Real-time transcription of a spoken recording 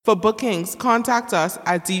For bookings, contact us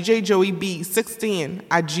at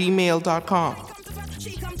djjoeyb16@gmail.com.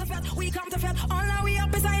 She come to fed, we come to fed. All now we up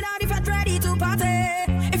beside her, the fed ready to party.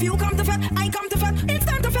 If you come to fed, I come to fed. It's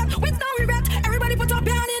time to fed with no regret. Everybody put up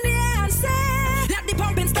your hand in the air and say, let the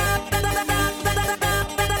pumping start.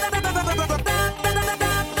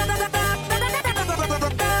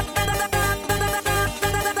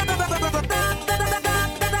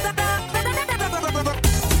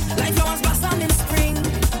 Like flowers blossom in spring.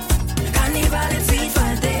 Carnival is sweet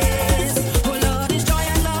for days. Oh Lord, it's joy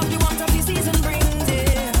and love, the warmth of the season brings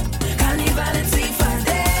it. Carnival is sweet for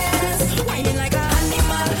days. Whining like an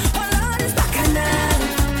animal. Oh Lord, it's bacchanal.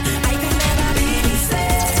 I can never be the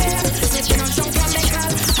same. Sipping on strong Jamaican.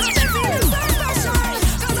 I've been feeling so special.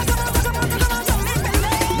 Cause I come out to make me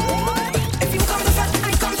late. If you come to fed, I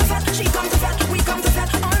come to fed. She come to fed, we come to fed.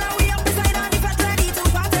 All now we up beside her, the fed ready to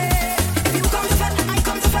party. If you come to fed, I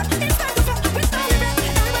come to fed. It's time to fed with no regret.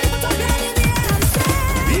 Everybody put up your hand in the air and say,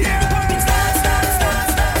 let the pumping start, start, start,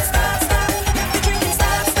 start, start, start. Let the drinking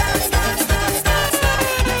start, start, start, start, start, start.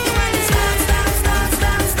 Let the whining start, start, start,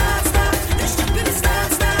 start, start, start. Let's jump in the start,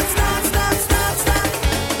 start, start, start, start, start.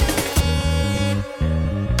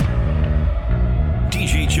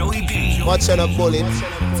 DJ Joey B. What's on a bullet?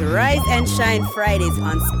 To Rise and Shine Fridays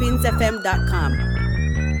on spinsfm.com.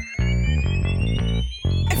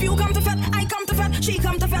 If you come to fed, I come to fed. She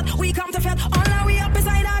come to fed, we come to fed. All now we up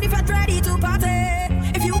beside her, the fed ready to party.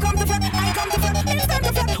 If you come to fed, I come to fed. It's time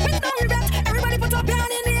to fed with no regret. Everybody put up your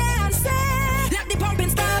hand in the air and say, let the pumping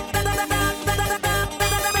start.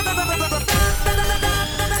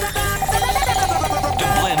 The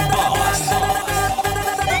Blend Boss.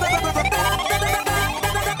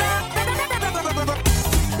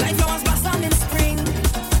 Like flowers blossom in spring.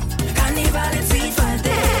 Carnival is sweet for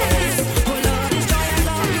days. Oh Lord, it's joy and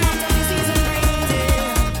love, the warmth of the season brings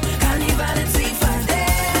it. Carnival is sweet for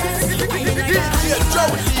days. Whining like an animal. Oh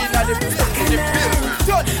Lord, it's bacchanal.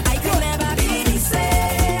 I can never be the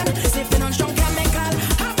same. Sipping on strong chemical.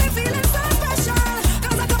 I've been feeling so special.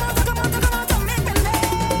 Cause I come out to make me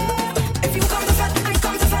late. If you come to fed, I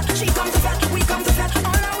come to fed. She come to fed, we come to fed.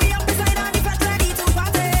 All now we up beside her, the fed ready to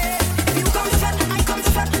party. If you come to fed, I come to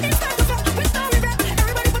fed. It's time to fed with no regret.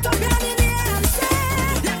 Everybody put up your hand in the air and say,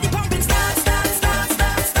 let the pumping start, start, start,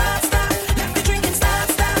 start, start, start. Let the drinking start,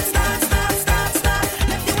 start, start, start, start, start.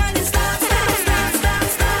 Let the whining start, start, start, start,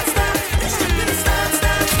 start, start. Let's jump in the start,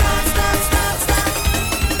 start, start, start, start, start.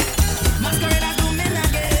 Masquerade are doing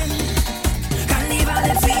again. Carnival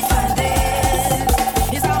is sweet for days.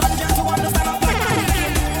 It's 100 to 1 to stand up like a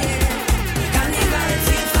weekend. Carnival is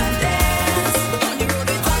sweet for days. On the road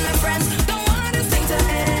with all my friends, don't want this thing to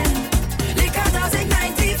end. Liquor does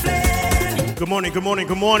ignite the flame. Good morning, good morning,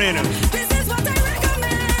 good morning. This is what I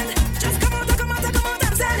recommend. Just come out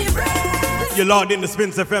and celebrate. You're logged into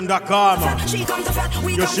spinsfm.com. She come to fed,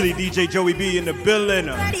 we Your come to shitty DJ Joey B in the building.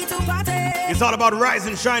 ready to party. It's all about Rise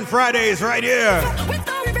and Shine Fridays right here. With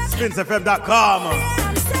no regret, spinsfm.com.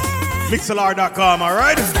 and say, mixlr.com,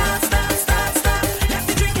 alright? start, start, start, start. Let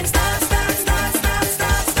the drinking start, start, start, start,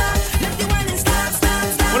 start, start. Let the whining start, start, I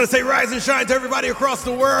start. want to say Rise and Shine to everybody across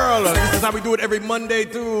the world. This is how we do it every Monday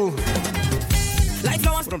through. Like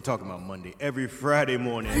flowers, What I'm talking about Monday, every Friday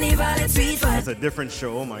morning. carnival is sweet for It's a different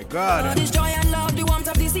show, oh my all God. this joy and love, the warmth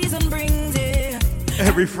of the season brings it.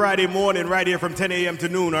 Every Friday morning right here from 10 a.m. to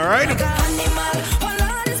noon, alright? Like an animal, oh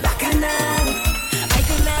Lord, it's bacchanal. I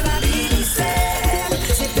could never be the same.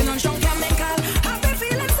 Sipping on strong chemical, I've been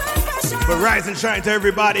feeling so special. But Rise and Shine to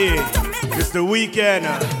everybody. It's the weekend.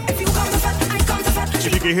 If you come to fed, I come to fed.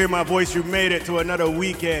 If you can hear my voice, you made it to another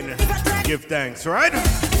weekend. Give thanks, right?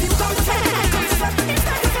 If you come to fed, I come to fed. It's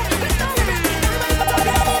time to fed with no regret. Everybody put up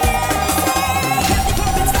your hand in the air. Let the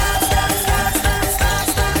pumping start, start, start, start, start,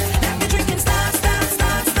 start. Let the drinking start, start,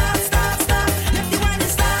 start, start, start, start. Let the whining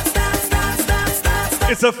start, start, start, start, start,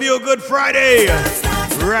 start. It's a Feel Good Friday.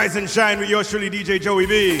 Rise and Shine with yours truly, DJ Joey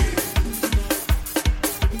B.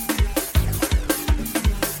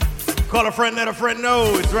 Call a friend, let a friend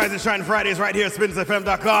know. It's Rise and Shine Fridays right here at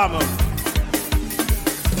spinsfm.com.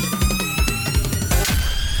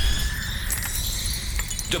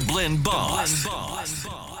 The Blend Boss.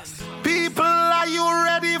 People, are you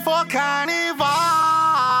ready for carnival?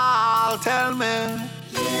 Tell me.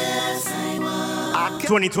 Yes, I was.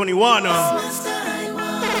 2021. Master, I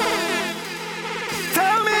was.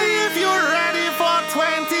 Tell me if you're ready for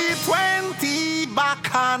 2020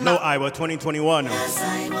 Bacchanal. No, Iowa, 2021. Yes,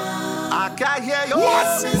 I was. I can hear you.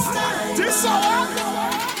 Yes, Mr. I This song.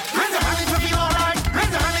 Raise your hand if you feel alright. Raise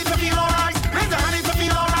your hand if you feel alright. Raise your hand if you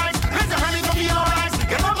feel alright. Raise your hand if you feel alright.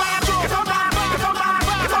 Get on back. Get on back. Get on back.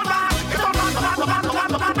 Get on back. Get on back.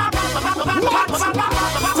 Get on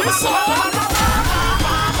back.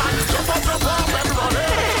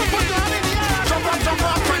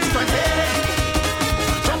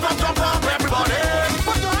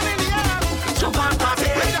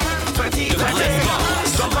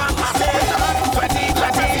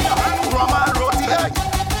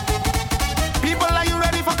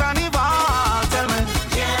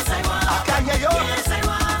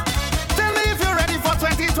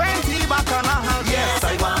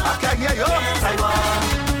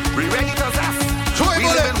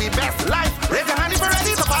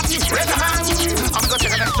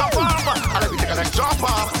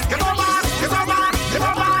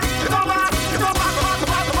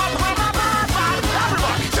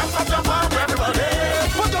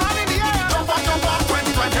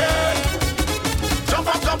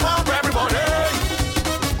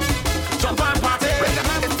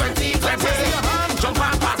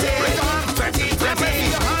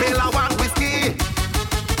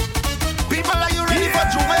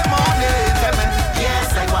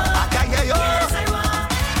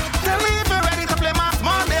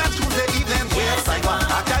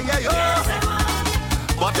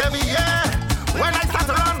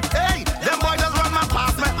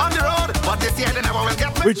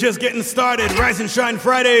 We're just getting started. Rise and Shine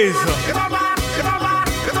Fridays.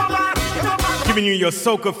 Giving you your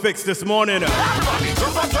soca fix this morning.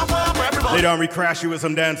 Later on, we crash you with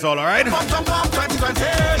some dancehall, all right?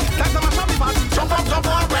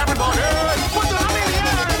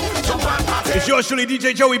 It's yours truly,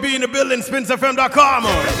 DJ Joey B in the building, SpinsFM.com.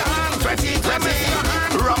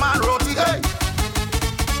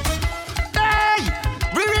 Hey,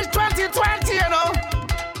 we reached 2020, you know.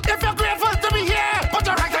 If you're grateful to be here, put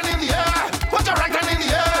your right hand in the air. Put your right hand in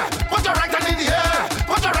the air. Put your right hand in the air.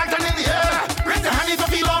 Put your right hand in the air. Raise your hand if you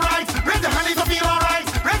feel alright. Raise your hand if you feel alright.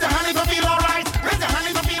 Raise your hand if you feel alright. Raise your hand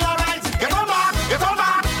if you feel alright. Get on back. Get on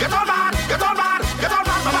back. Get on back. Get on back. Get on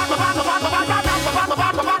back.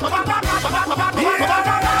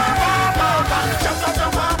 Jump up,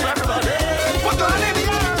 jump up, everybody. Put your hand in the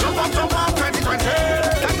air. Jump up, 2020.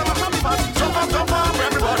 Jump up,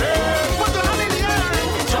 everybody. Put your hand in the air.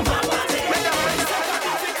 Jump up.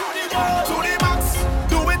 To the max.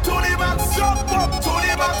 Do it to the max. Jump up to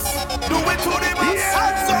the max. Do it to the max.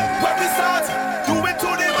 Hands up when we start. Do it to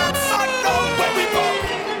the max. Hand up when we pump.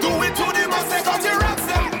 Do it to the max. Take out your racks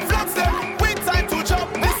them, flats them. Wait time to jump.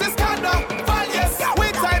 This is kinda fun, yes.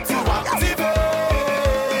 Wait time to activate.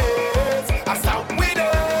 I start with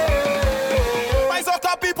it. My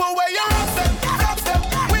soccer people where you rocks them, flats them.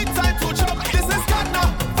 Wait time to jump. This is kinda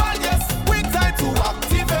fun, yes. Wait time to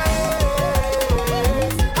activate.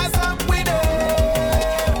 I start with it.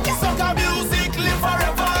 Soccer music live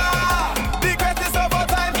forever. The greatest of all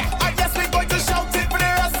time. I guess we're going to shout it for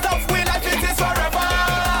the rest of we life. It is forever.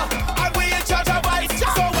 And we in charge of it.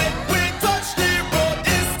 So when we touch the road,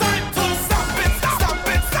 it's time to stamp it, stamp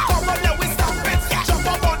it. Come on, now we stamp it. Jump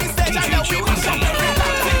up on the stage and now we mash up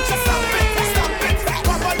everything. Just stamp it, stamp it.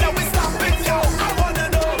 Come on, now we stamp it. Yo, I wanna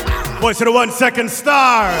know. Voice of the 1 second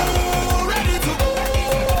star. Who ready to go?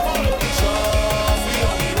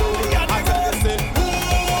 I tell you, say, who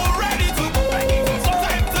ready to go?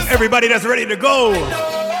 Time to Everybody that's ready to go.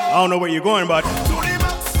 I don't know where you're going, but to the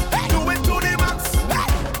max, do it to the max,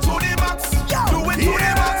 to the max, do it to the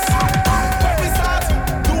max. When we start,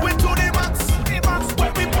 do it to the max,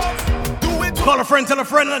 when we pop, do it to call a friend, tell a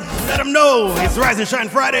friend, let them know. It's Rise and Shine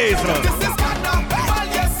Fridays. this is kinda fun,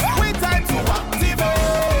 yes, wait time to activate.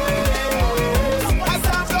 I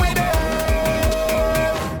start with it.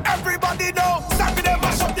 Everybody know, stop it and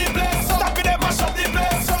mash up the place, stop it and mash up the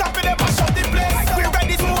place, stop it and mash up the place. We're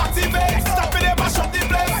ready to activate, stop it and mash up the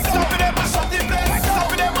place, stop it and mash up the place,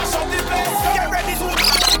 stop it and mash up the place. Get ready to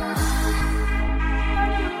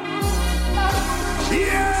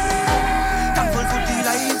Thankful for the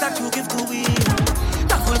life that you give to me.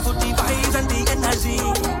 Thankful for the vibes and the energy.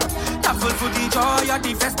 Thankful for the joy of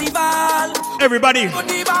the festival. Everybody For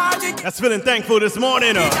the magic. that's feeling thankful this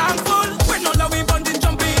morning. Thankful. When all we bonding,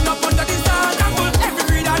 jumping up under the sun. Thankful. Every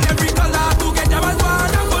breed and every color together as one.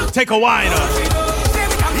 Thankful. Take a wine. Say we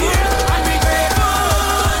thankful and we grateful.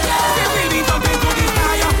 Say we be jumping to the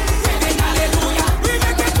sky. Saying hallelujah. We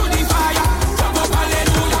make it to the fire. Jump up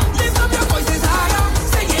hallelujah. Lift up your voices higher.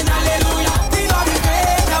 Singing hallelujah. The Lord is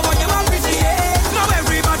great. Now what you appreciate. Now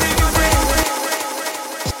everybody be free.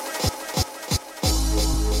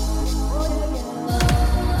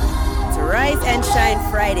 It's Rise and Shine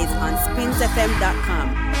Fridays on SpinsFM.com.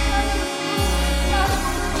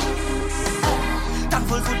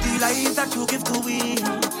 Thankful for the life that you give to me.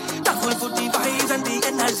 Thankful for the vibes and the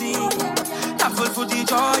energy. Thankful for the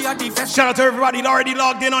joy of the festival. Shout out to everybody already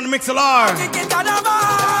logged in on the Mixlr. Taking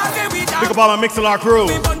carnival. up all my Mixer crew.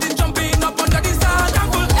 We bunting, jumping up under the stars.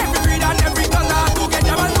 Thankful, every breed and every color.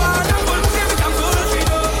 Together as one. Thankful, say we thankful,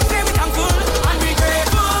 say we thankful, and we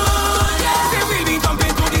grateful. Yeah, say we be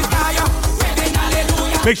jumping to the sky. Waving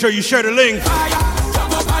hallelujah. Make sure you share the link. Fire,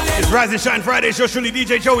 jump up hallelujah. It's Rise and Shine Friday. Show surely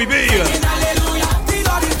DJ Joey B. Singing hallelujah. The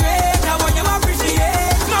Lord is great. Now what you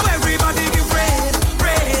appreciate. Now everybody give praise,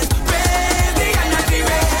 praise, praise. The energy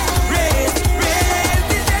raise, raise, raise.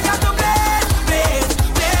 This day got to blaze, blaze,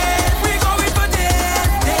 blaze. We going for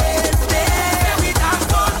this. We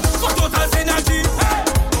thankful for total synergy.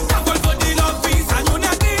 Thankful for the love, peace and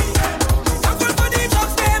unity. Thankful for the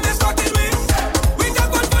drugs them escorting me. We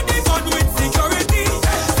thankful for the fun with security.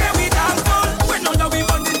 Say we thankful when none of we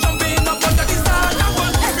bunting jumping up under the sun.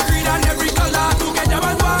 Thankful every creed and every color together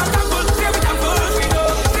as one. Thankful, say we thankful, we know.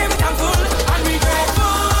 Say we thankful and we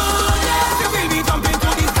grateful. Say we be jumping to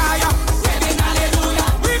the sky, waving hallelujah.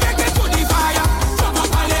 We make it to the fire, jump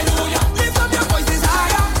up hallelujah. Lift up your voices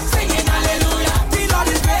higher, singing hallelujah. The Lord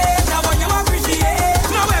is great, now what you appreciate.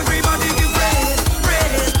 Now everybody give praise,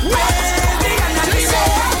 praise, praise. The energy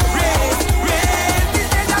raise, raise, raise. This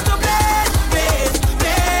day got to blaze, blaze,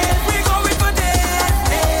 blaze. We going for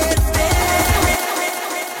this.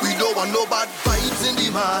 We don't want no bad vibes in the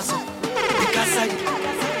mass. Because I,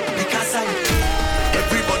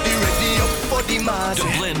 everybody ready up for the mass. The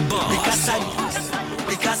Blend Boss.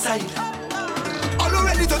 Because I, all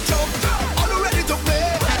ready to jump, all ready to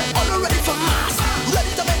play, all ready for mass,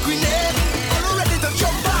 ready to make grenade, all ready to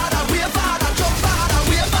jump harder, wave harder, jump harder,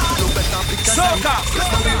 wave harder. No better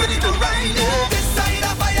because we ready to ride it. This side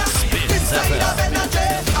of fire, this side of energy,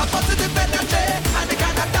 a positive energy, and the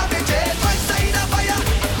kind of damage it. My side of fire,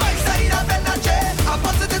 my side of energy, a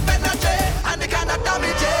positive energy, and the kind of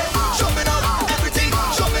damage it. Showing up everything,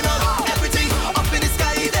 showing up everything, up in the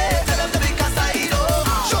sky there. Tell them the because I know.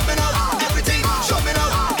 Showing up everything,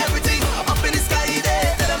 up in the sky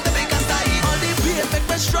there. Tell them the because I know. All the pain make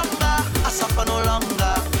me stronger, I suffer no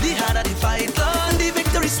longer. The harder the fight, Lord, the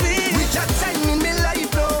victory sweet. Reach a time in my life,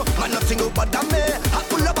 no, man, nothing go bother me. I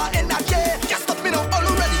full of energy, can't stop me now. All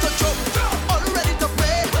ready to jump, all ready to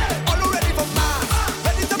pray, all ready for mass,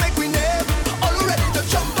 ready to make we name, all ready to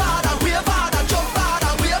jump harder, wave harder, jump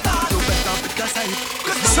harder, wave harder. No better because I,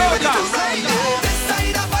 ready to ride it. This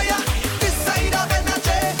side of fire, this side of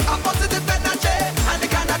energy, a positive energy, and the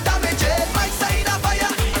kind of damage it. My side of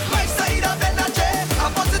fire, my side of energy, a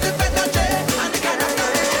positive energy, and the kind of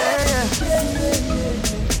damage it.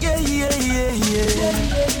 Yeah.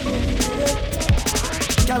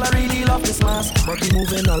 Girl, I really love this mask, but we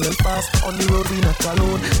moving all them fast. On the road we not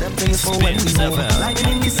alone. Them things for when we Spins move. FM. Like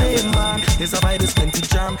in the same man, there's a vibe, there's plenty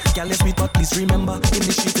jam. Girl, it's sweet, but please remember, in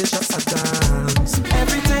the street it's just a dance.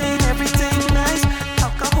 Everything nice.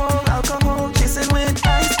 Alcohol, chasing with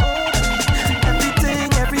ice.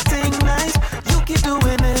 Everything nice. You keep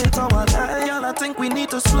doing it all while I think we need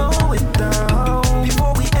to slow it down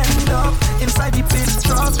before we end up inside the pit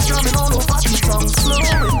truck, drumming all over the tongue. Slow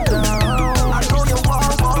it down. I know you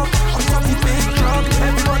walk on top the big truck.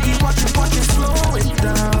 Everybody watching, slow it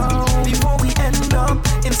down before we end up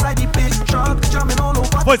inside the big truck, drumming all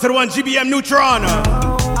over. Voice of the one, GBM Neutron.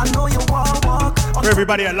 I know you walk For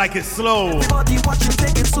everybody that like it slow. everybody watching,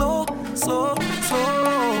 take it slow.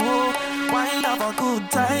 Wind up a good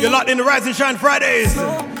time. You're locked in the Rise and Shine Fridays.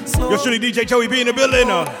 Slow. You're surely DJ Joey B in the building.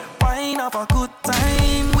 Wind up a good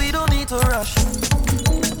time. We don't need to rush.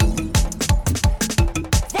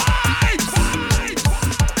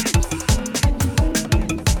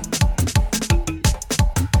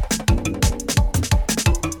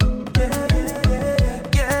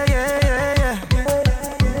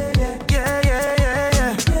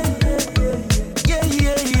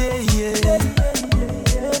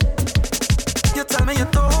 You tell me you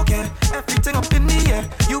don't care. Everything up in the air.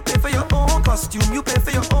 You pay for your own costume. You pay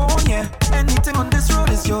for your own, yeah. Anything on this road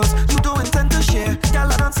is yours. You don't intend to share.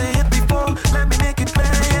 Girl, I don't say it before. Let me make it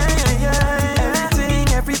clear.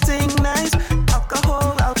 Yeah. Everything nice.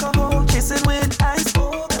 Alcohol, chasing with ice.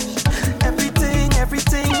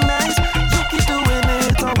 Everything nice. You keep doing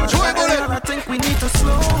it all while I think we need to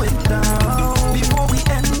slow it down before we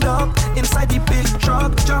end up inside the big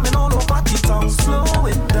truck, jamming all over the town. Slow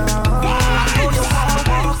it down. Oh, you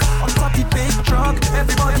walk on top the big truck.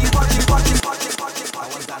 Everybody watching.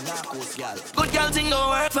 Good girl thing don't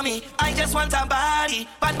work for me. I just want a body,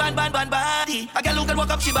 bad body. I can look and walk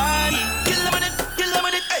up she body. Kill them on it,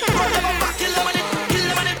 hey. Run them up, kill them on it,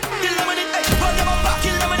 hey. Run them up,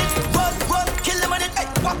 kill them on it, run, kill them on it, hey.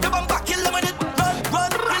 Walk them up, kill them on it, run,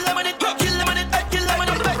 kill them on it, kill them on it, hey. Kill them on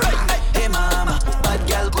it, hey. Hey mama, bad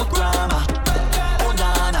girl good grammar. Oh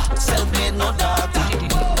nana, self-made no doctor.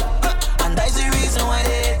 And that's the reason why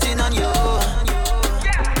they hating on you.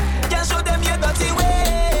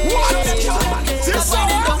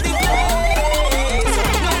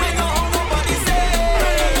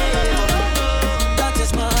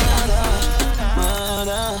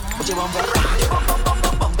 Put your bumper.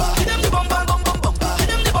 Hit them the bumper, bumper.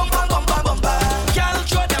 Hit them the bumper, bumper. Girl,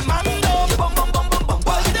 show them man down. Bumper,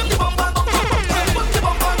 bumper. Hit them the bumper, bumper. Put your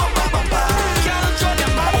bumper, bumper. Girl, show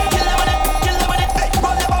them man. Kill them with it, kill them with it. Hey,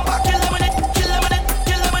 roll your bumper. Kill them with it, kill them with it,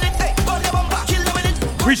 kill them with it. Hey, roll your bumper. Kill them with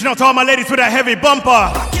it. Reaching out to all my ladies with that heavy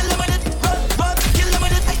bumper. Kill them with it, kill them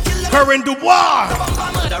with it. Hey, kill them with it. Corinne Dubois.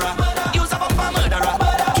 Bumper murderer. Use a bumper murderer.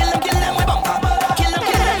 Kill them with bumper. Kill them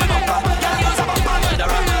with bumper. Girl, use a bumper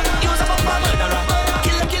murderer. Use a bumper murderer.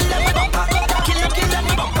 Kill them with bumper. Kill them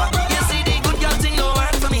with bumper. You see the good girl thing don't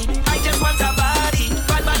work for me. I just want a body.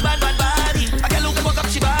 Bad body. I can look and fuck up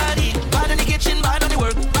she body. Bad in the kitchen, bad on the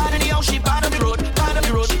work. Bad in the house, she bad on the road. Bad on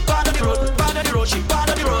the road, she bad on the road. Bad on the road, she bad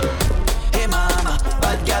on the road. Hey mama,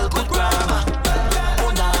 bad girl, good grammar.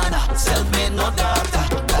 Oh nana, self-made, no doctor.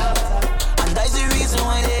 And that's the reason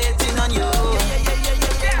why they hating on you.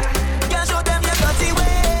 Can't show them your dirty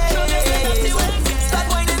ways. Start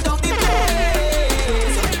winding down the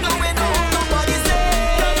place. Going home, nobody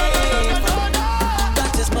safe.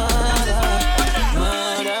 That is murder.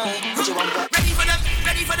 Put your bumper. Ready for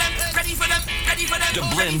them. The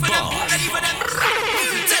Blend Boss. Ready for them.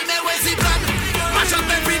 Tell me where's the plan. Mash up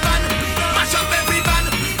every band. Mash up every band.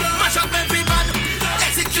 Mash up every band.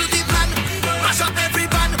 Execute the plan. Mash up every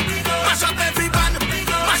band. Mash up every band.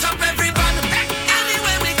 Mash up every band.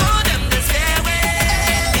 Anywhere we go, them the stairway.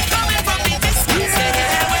 Coming from the distance,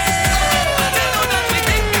 stairway. They know that we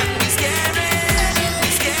think and we scary. We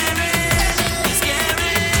scary. We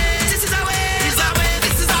scary. This is our way. This is our way.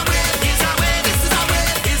 This is our way. This is our way.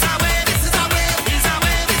 This is our way. This is our way. This is our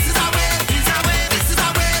way. This is our way. This is our way. This is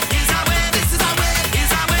our way. This is our way. This is our way. This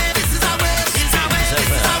is our way. This is our way. This is our way. This is our way. This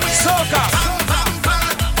is our way. Soca. Bang, bang, bang.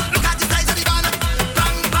 Look at the size of the band.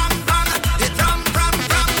 Bang, bang, bang. It ram, ram,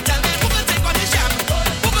 ram. Tell me who will take on the jam?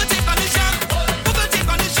 Who will take on the jam? Who will take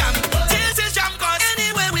on the jam? This is jam 'cause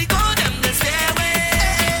anywhere we go, them the stairway.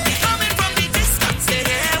 Coming from the distance, they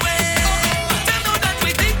airway. They know that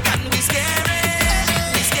we big and we scary.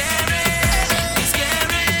 We scary. We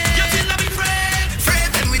scary. You feel like we afraid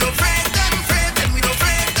them we don't afraid them. Afraid them we don't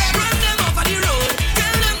afraid them. Run them over the road.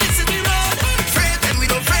 Tell them this is the road. Afraid them we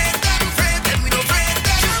don't afraid them. Afraid them we don't afraid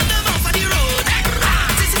them. Jump them over the road.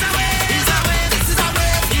 This is our way. This is our way. This is our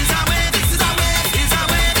way. This is our way. This is our way. This is our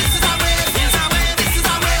way. This is our way. This is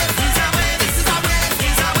our way. This is our way. This is our way. This is our way. This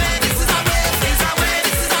is our way. This is our way. This is our way.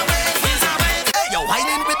 This is our way. This is our way. Hey, yo,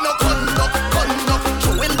 whining with no conduct.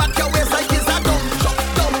 Throwing back your waist like it's a dump truck.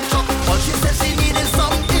 All she said she needed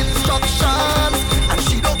some instructions, and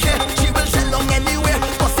she don't care. She will shell long anywhere.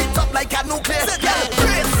 Bust it up like a nuclear. Yeah,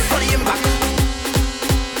 brace for the impact.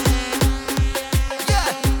 Yeah,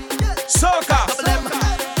 Soca. double M.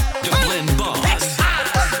 The Blend Boss.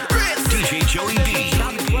 Brace, DJ Joey B.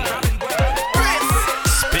 brace.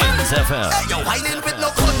 Spins FM. Yo, whining with no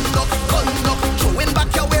conduct. Throwing back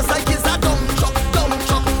your waist like it's a dump truck.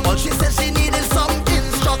 All she said she needed some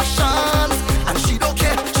instructions, and she don't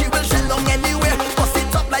care. She will shell long anywhere. Bust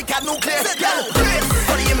it up like a nuclear. Girl, brace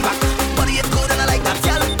for the impact. Body it good and I like that.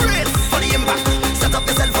 Girl, brace for the impact. Set up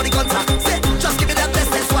yourself for the contact. Say, just give me that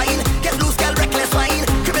restless wine. Get loose, girl, reckless wine.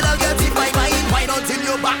 Criminal girl, deep my mind. Wine until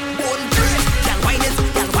your backbone break. Girl, wine it.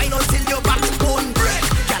 Girl, wine until your backbone break.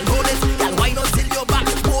 Girl, roll it. Girl, wine until your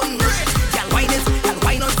backbone break. Girl, wine it. Girl,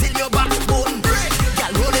 wine until your backbone break.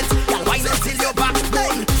 Girl, roll it. Girl, wine until your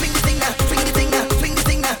backbone. Swing the thing now, swing the thing now, swing the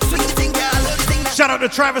thing now, swing the thing, girl, hold the thing now. Shout out to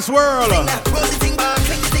Travis World. Roll the thing back,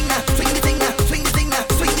 swing the thing now, swing the thing now, swing the thing now,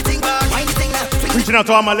 swing the thing back, wine the thing now, swing the Reaching out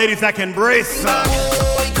to all my ladies that can brace.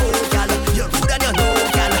 boy, go, girl. You're rude and you know,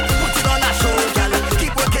 girl. Put it on a show, girl.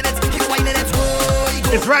 Keep working it, keep whining it, boy,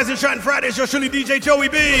 go. It's Rise and Shine Fridays. Your surely DJ Joey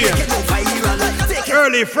B. Get no viral, take it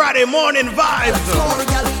Early Friday morning vibes. more,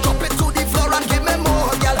 girl. Drop it to the floor and give me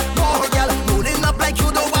more, girl. More, girl. Rolling up like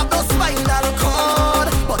you don't have no spinal cord,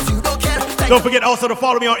 but you don't care. Don't forget also to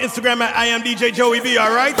follow me on Instagram at I am DJ Joey B.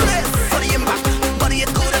 All right. Brace for the impact. Body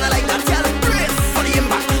it good and I like that, girl. Brace for the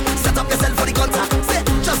impact. Set up yourself for the contact. Say,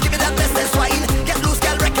 just give me that restless wine. Get loose,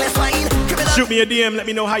 girl, reckless wine. Criminal. Shoot me a DM. Let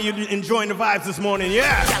me know how you enjoying the vibes this morning.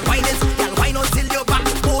 Yeah. Girl, wine it. Girl, wine until your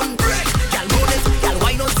backbone break. Girl, roll it. Girl,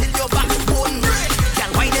 wine until your backbone break.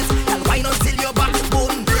 Girl, wine it. Girl, wine until your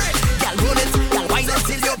backbone break. Girl, roll it. Girl, wine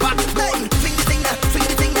until your backbone. Swing the thing now, swing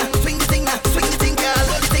the thing now, swing the thing now, swing the thing, girl.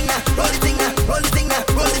 Roll the thing now, roll the thing now, roll the thing now,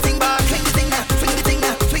 roll the thing back. Swing the thing now, swing the thing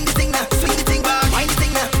now, swing the thing now, swing the thing back. Wine the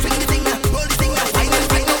thing now, swing the thing now, roll the thing now. Wine it,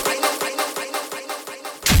 wine it, wine it, wine it, wine it, wine it, wine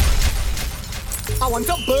it. I want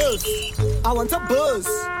a buzz. I want a buzz.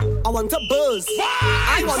 I want a buzz.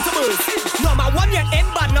 I want a buzz. Number one, you're in,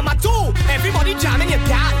 but number two, everybody jamming your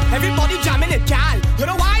gal. Everybody jamming your gal. You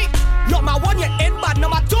know why? Number one, you're in, but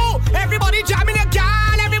number two, everybody jamming your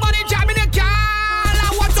gal. Everybody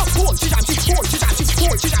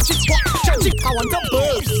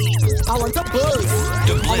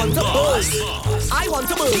want to buzz. I want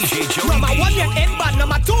to buzz. DJ Joey Number B. one, you're in bad.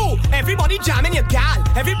 Number two, everybody jamming your gal.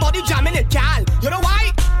 Everybody jamming your gal. You know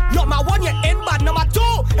why? Number one, you're in bad. Number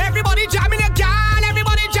two, everybody jamming your gal.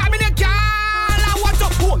 Everybody jamming your gal. I want to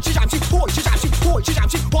hold she jam she hold she jam she hold she jam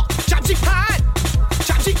she what jam she hard.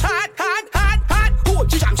 Jam she hard.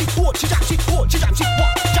 Hold she jam she hold she jam she hold she jam she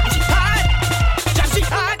what jam she hard. Jam she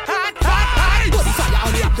hard. Put the fire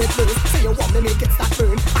on the update first. Say you want to make it start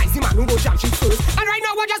burn. I see man who go jam she first. And right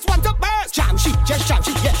now I just want to burst. Jam she, just jam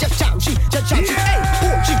she, yeah, just jam she, just jam she. Hey,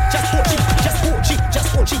 hold she, just hold she, just hold she, just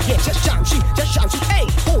hold she, yeah, just jam she, just jam she. Hey,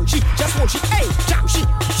 hold she, just hold she. Hey, jam she,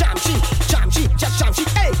 just jam she.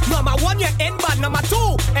 Hey, number one you're in bad. Number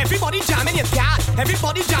two, everybody jamming your gal.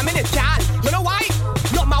 Everybody jamming your gal. You know why?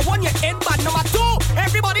 Number one you're in bad. Number two,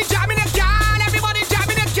 everybody jamming your gal. Everybody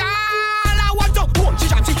jamming your gal. I want to hold she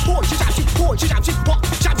jam she, hold she jam she, hold she jam she, what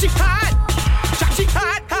jam she hard. Jam she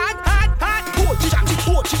hard. Hold she jam she,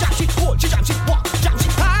 hold she jam she, hold she jam she, what jam she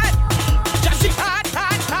hard. Jam she hard.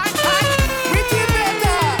 Which is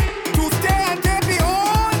better, to stay and take me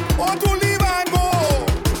on, or to leave and go?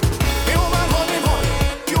 Me woman holding,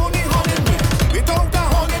 you need holding me. Without a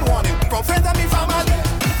holding warning, from friends and me family.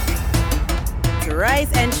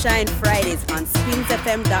 Rise and Shine Fridays on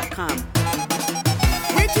spinsfm.com.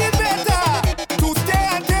 Which is better, to stay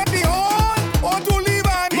and take me on, or to leave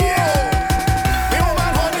and go? Me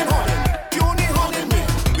woman holding, you need holding me.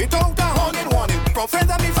 Without a holding warning, from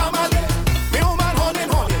friends and me family. Me woman holding,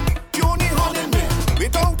 you need holding me.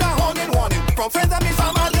 Without a holding warning, from friends and me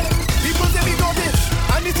family. People say me don't it,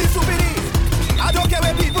 and this is stupidity. I don't care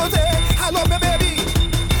what people say, I love me baby.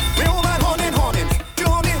 Me woman holding, you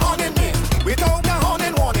need holding me. Without a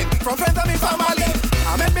holding warning, from friends and me family.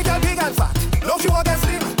 I met me girl big and fat, love she walk and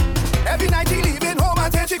slim. Every night she leaving home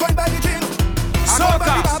and say she going by the gym. I go by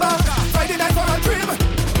the baba, Friday night for a trim.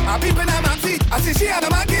 I people in a maxi, I see she and a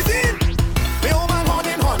magazine. Me woman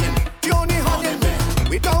holding, you need holding me.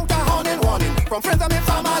 Without a holding warning, from friends and me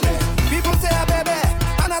family. People say baby,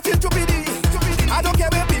 and I feel stupidity. I don't care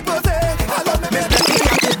what people say, I love me. Miss Betty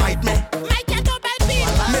cat it bite me. My cat don't bite me.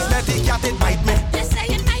 Miss Betty cat it bite me. You're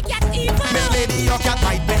saying my cat evil. Miss Lady your cat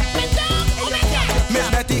bite me. Me dog, oh my cat. Miss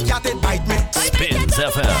Betty cat it bite me. Spins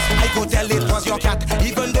FM. I could tell it was your cat,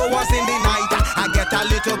 even though it was in the night. I get a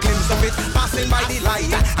little glimpse of it passing by the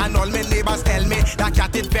light, and all my neighbors tell me that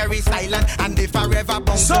cat is very silent. And if I ever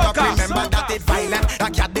bounce up, remember that it's violent.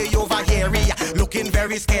 That cat they over here, looking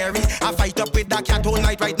very scary. I fight up with that cat all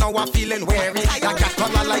night. Right now I'm feeling weary. That cat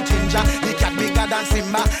color like ginger, the cat bigger than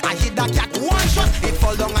Simba. I hit that cat one shot, it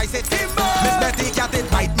fall down. I say Timber. Miss Betty cat it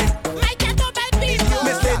bite me. My cat don't bite me.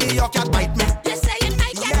 Miss Lady your cat bite me. You're saying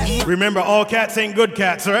my cat evil. Remember, all cats ain't good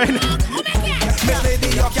cats, right? Oh my cat. Miss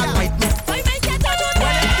Lady your cat bite me. Oh my cat don't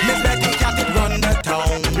bite me. Miss Betty cat it run the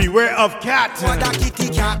town. Beware of cat. But that kitty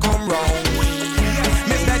can't come round.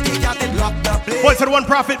 Miss Betty cat it lock the place. Voice of the one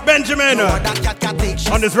prophet Benjamin That cat can take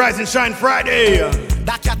shit. on this Rise and Shine Friday.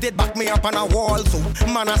 That cat did back me up on a wall, so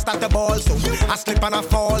man I start the ball, so I slip and I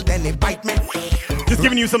fall, then it bite me. Just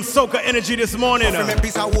giving you some soca energy this morning. Offer me a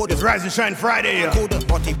piece of wood, It's Rise and Shine Friday. cold,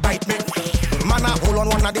 but it bite me. Man I hold on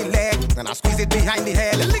one of the leg, and I squeeze it behind the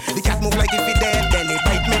head. The cat move like if it dead, then it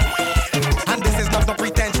bite me. And this is not no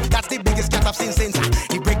pretense, that's the biggest cat I've seen since.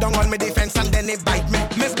 He break down on my defense and then it bite me.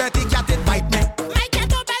 Miss Betty cat it bite me. My cat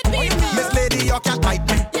don't bite me. Miss Lady your cat bite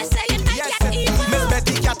me. You're saying my cat evil. Miss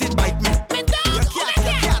Betty cat it bite me. Me dog, oh my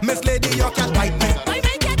cat. Miss Lady your cat bite me. Oh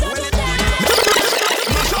my cat don't bite me.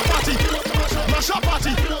 Mash up party, mash up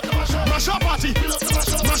party, mash up party,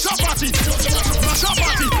 mash up party, mash up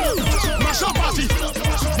party, mash up party,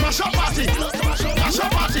 mash up party, mash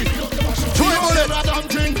up party. Tell them a damn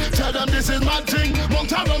thing, tell them this is my thing. Long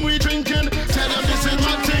time when we drinking, tell them this is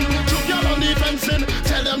my thing. Two girl on the fencing,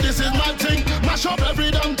 tell them this is my thing. Mash up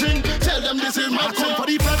every damn thing, tell them this is my thing. For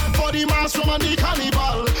the fed, for the master and the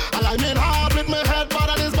cannibal. And I'm in hard with my head, but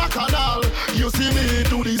that is bacchanal. You see me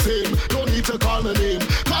do the same, don't need to call my name.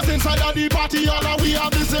 Cause inside of the party, all of we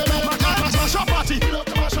have the same name. Mash up party,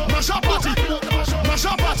 mash up party, mash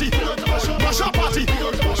up party, mash up party,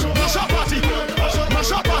 mash up party,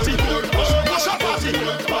 mash up party, mash up party.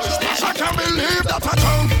 I can't believe that I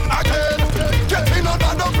drunk again. Getting out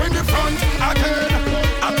and up in the front again.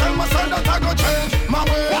 I tell myself that I go change my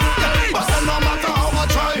way. But then no matter how I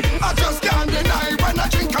try, I just can't deny when I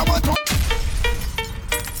drink I want to.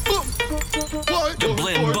 The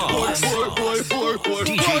Blend Boss.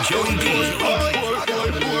 DJ Joey B.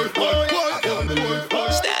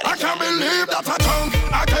 I can't believe that I drunk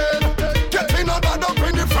again. Getting out and up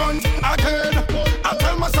in the front again.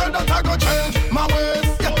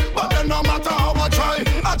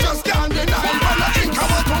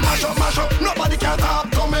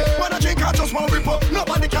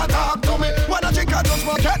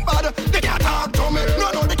 never get bad. They can't talk to me.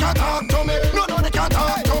 No, they can't talk to me. No, they can't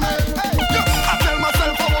talk to me. I tell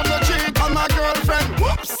myself I wanna cheat on my girlfriend.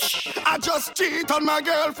 Whoops, I just cheat on my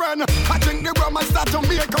girlfriend. I drink the rum and start to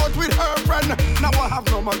make out with her friend. Now I have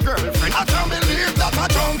no more girlfriend. I can't believe that I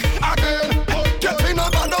drunk again. Get in a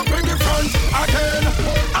band up in the front again.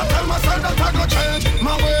 I tell myself that I go change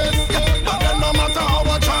my ways, but then no matter how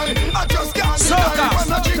I try, I just can't deny.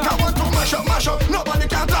 When I drink I want to mash up. Nobody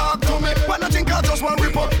can talk to me. When I drink I just want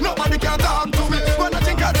rip up. Nobody can talk to me. When I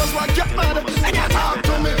drink I just want get mad. They can't talk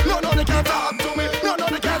to me. No, they can't talk to me. No,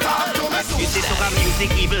 they can't talk to me. You say soca music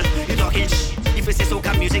evil, you talking shh. If you say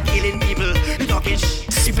soca music killing people, you talking shh.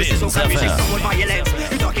 If you say soca music someone violence,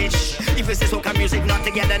 you talking shh. If you say soca music not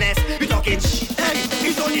togetherness, you talking shh. Hey,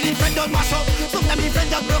 it's only the friend don't mash up. Sometimes the friend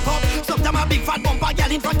just broke up. Sometimes a big fat bumper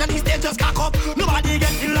girl in front of the stage just cock up. Nobody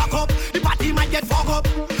gets in lock up. The party might get fucked up.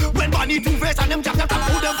 When Bonnie Two-Face and them jab put them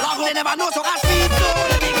flag up. They never know soca sweet, so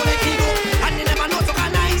let me go. And they never know soca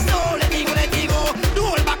nice, so let me go. The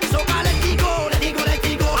whole back is soca, let me go.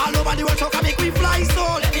 All over the world soca make we fly,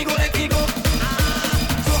 so let me go.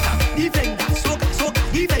 Soca defenders, soca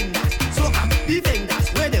defenders, soca defenders.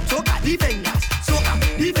 Where them soca defenders, soca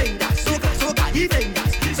defenders, soca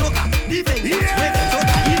defenders, soca defenders. Where them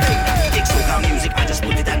soca defenders. Take soca music and just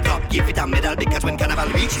put it on top. Give it a medal because when carnival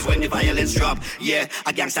reaches, when the violence drop. Yeah,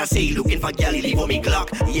 a gangster say looking for girl, he leave on me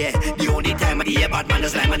clock. Yeah, the only time of the year bad man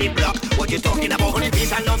is lying on the block. What you talking about? Only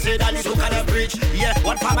peace and love say that is soca the bridge. Yeah,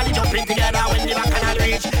 one family jumping together when the back canal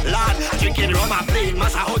reach. Lord, drinking rum and playing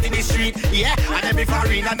massa out in the street. Yeah, and every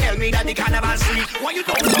foreigner tell me that the carnival sweet. What you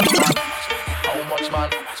talking about? How much man?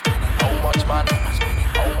 How much man?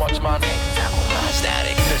 How much man?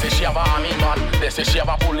 Static. This is Shiva Army man. This is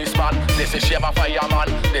Shiva policeman. This is Shiva fireman.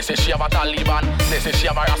 This is Shiva Taliban. This is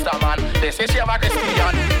Shiva Rastaman. This is Shiva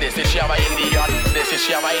Christian. This is Shiva Indian. This is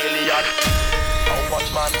Shiva alien. How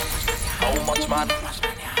much man? How much man?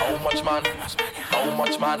 How much man? How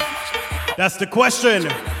much man? That's the question.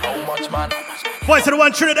 How much man? Voice of the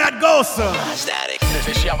one Trinidad Ghost. Static. This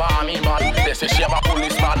is Shiva Army man. This is Shiva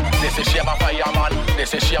policeman. This is Shiva fireman.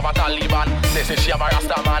 This is Shiva Taliban. This is Shiva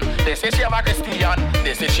Rastaman. This is Shiva Christian.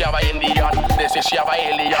 This is Shiva Indian. This is Shiva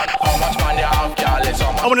alien. How much man you have, girl?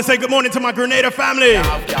 I want to say good morning to my Grenada family.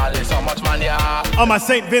 How much man you have? All my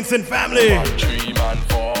St. Vincent family. 1, 3, man,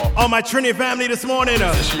 4. All my Trinity family this morning.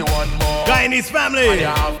 Guyanese family.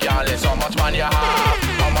 How much man you have?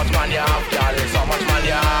 How much man you have, girl? How much man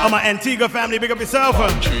you have? All my Antigua family, big up yourself.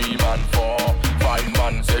 1, 3, man, 4, 5,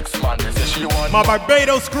 man, 6, man. This is she one. My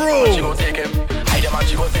Barbados crew. She go take him. Hide him and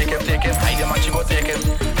she go take him. Hide him and she go take him.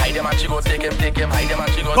 Hide him and she go take him. Hide him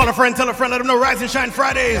and she go. Call a friend, tell a friend, let them know Rise and Shine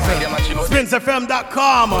Fridays.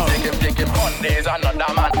 SpinsFM.com. Take him. Mondays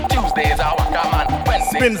another man. Tuesdays a waka man.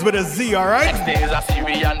 Wednesdays Spins with a Z, alright? Next days a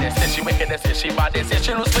Syrian. They say she wicked, they say she bad. They say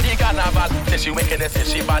she lose for the carnival. Say she wicked, they say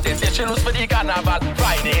she bad. They say she lose for the carnival.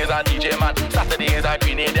 Fridays a DJ man. Saturdays a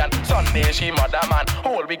Grenadian. Sunday she mother man.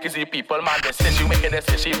 Whole week is the people man. They say she wicked, they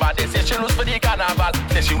say she bad. They say she lose for the carnival.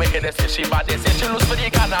 Say she wicked, they say she bad. They say she lose for the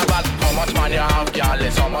carnival. How much man you have, girl?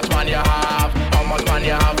 It's how much man you have. How much man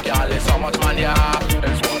you have, girl? It's how much man you have.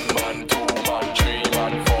 It's 1 man, 2 man, 3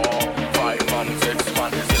 man, 4, 5 man, 6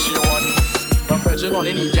 man. This is she one. The pressure on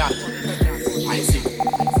any jack. I see.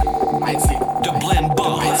 The blend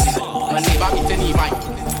boss. When they back it any mic.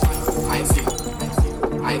 I see.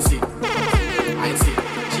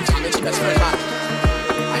 She jamming, she best friend man.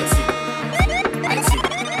 I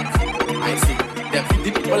see. Them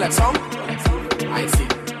 50 people like song. I see.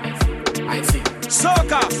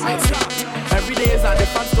 Soca. I see. Every day is a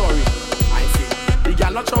different story. I see. The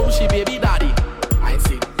girl not sure who she baby daddy. I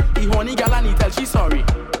see. The horny girl and he tell she sorry.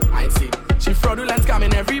 I see. She fraudulent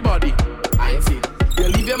scamming everybody. I see. You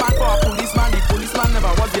leave your man for a policeman. The policeman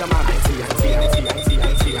never was your man. I see.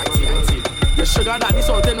 Your sugar daddy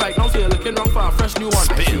sorting right now, so you're looking wrong for a fresh new one.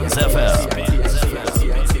 Spins FM.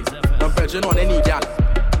 No virgin on any girl.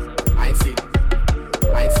 I see.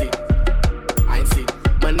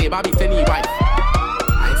 My neighbor beat any wife.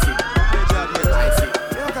 I see.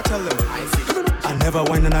 I never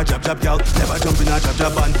whine in a jab girl. Never jump in a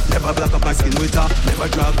jab band. Never black up my skin with her. Never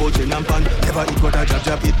drag out gin and pan. Never eat what a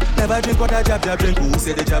jab eat. Never drink what a jab drink. Who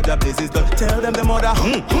say the jab place is done? Tell them the mother.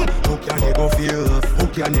 Who can you go feel?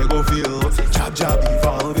 Jab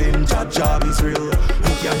evolving. Jab is real.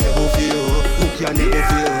 Who can you go feel? Jab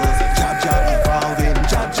evolving.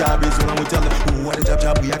 Jab is real. I'm gonna tell them. Who are the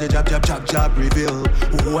jab? We are the jab reveal.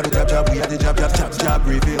 Who are the jab? We are the jab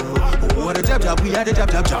reveal. Who are the jab? We are the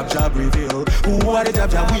jab reveal. Who are the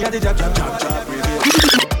jab? We are the jab reveal.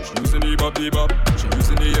 She using the bop. She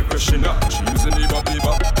using the air freshener. She using the bop.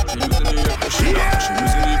 She using the air freshener. She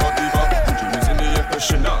using the bop. She using the air freshener.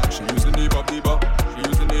 freshener. She using the bop, she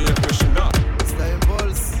using the air freshener.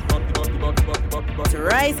 To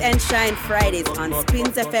Rise and Shine Fridays on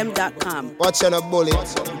spinsfm.com. Watch on a bullet.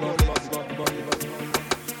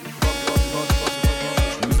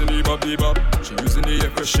 Bop, she using the air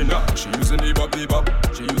freshener. She using the bop,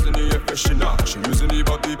 she using the air freshener. She using the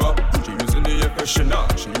bop, she using the air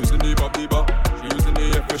freshener. She using the bop, she using the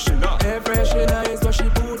air freshener. Air freshener is what she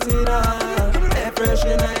puts it on. Air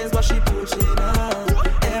freshener is what she puts it on.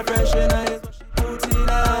 Air freshener is what she puts it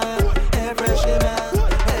on. Air freshener,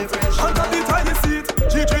 air freshener. On top the tiny seat,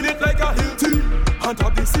 she drill it like a Hilti. On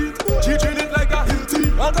top the seat, she drill it like a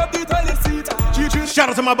Hilti. On top the tiny seat, she drill. Shout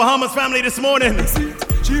out to my Bahamas family this morning.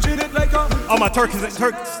 She treat it like a all my Turks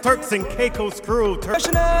and Caicos crew. Yeah.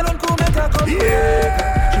 She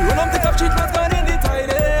run up the cup, she was gone in the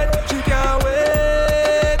toilet. She can't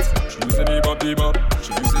wait. She using the bop,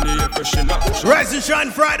 she using the air freshener. Rise and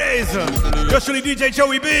Shine Fridays. Yoshuli DJ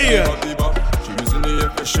Joey B. She using the air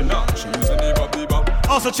freshener. She using the bop.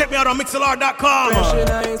 Also check me out on mixlr.com.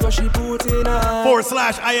 Freshener is what she put it on.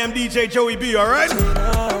 /I am DJ Joey B. All right.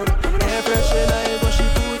 Air freshener is what she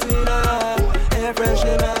put it on. Air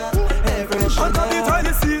freshener, air freshener. On top the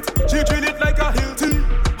tiny seat, she drill it like a Hilti.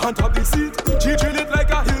 On top the seat, she drill it like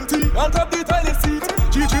a Hilti. On top the tiny seat,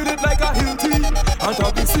 she drill it like a Hilti. On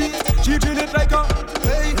top the seat, she drill it like a.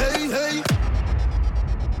 Hey, hey, hey.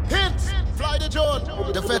 Hits, fly the John.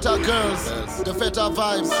 The feta girls, the feta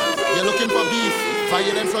vibes. You're looking for beef,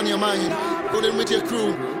 fire them from your mind. Put in with your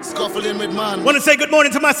crew, scuffle in with man. Want to say good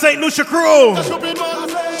morning to my St. Lucia crew.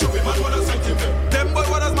 Them boy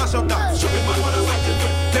wanna smash up that.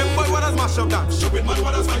 Them boy wanna smash up that.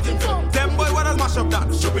 Them boy wanna smash up that.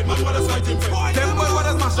 Them boy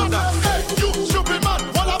wanna smash up that. Hey, you stupid man,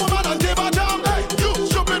 wall a woman and give a jam. Hey, you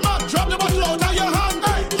stupid man, drop the bottle out of your hand.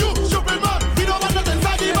 Hey, you stupid man, we don't want nothing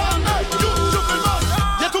inside the van. Hey, you stupid man,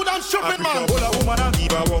 you too damn stupid man. Wall a woman and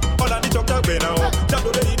give a walk, all of the talk that been a walk. Jab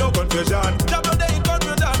no day no confusion, jab no day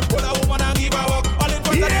confusion. Wall a woman and give a walk, all in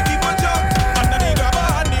front of the keep on jump. And then they grab a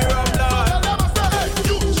hand, they rub blood. Hey,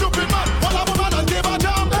 you stupid man, wall a woman and give a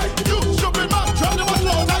jam. Hey, you stupid man, drop the bottle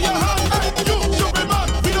out of your hand. Hey, you stupid man,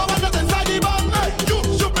 we don't want nothing inside the van. Hey, you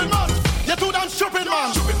stupid man, you too damn stupid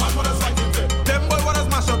man. Stupid man wanna fight him fair. Them boy wanna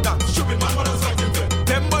smash up that. Stupid man wanna fight him fair.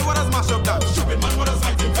 Them boy wanna smash up that. Stupid man wanna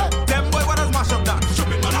fight him fair. Them boy wanna smash up that.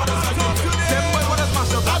 Stupid man wanna fight him fair. Them boy wanna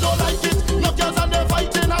smash up that. I don't like it. No girls and they're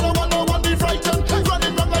fighting. I don't want no one be frightened.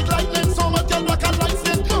 Running run like lightning. So much girl black and white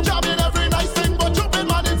skin. Jamming every nice thing, but stupid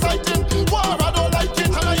man inciting. War, I don't like it.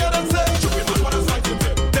 And I hear them say, Stupid man wanna fight him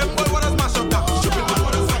fair. them boy wanna smash up that. Stupid man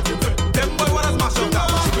wanna fight him fair. Them boy wanna smash up that.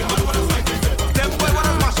 Stupid man wanna fight him fair. Them boy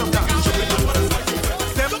wanna smash up that. Stupid man wanna fight him fair.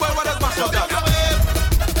 Them boy wanna smash up that.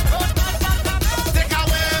 take a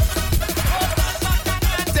wave.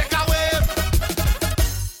 Take a wave.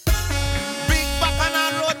 Big back on a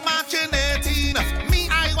road marching 18. Me,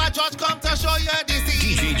 I was just come to show you the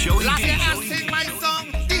scene. DJ Joey Last D. year I sing my song.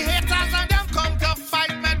 The haters and them come to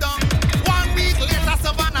fight me down. 1 week later,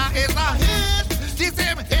 Savannah is a hit. The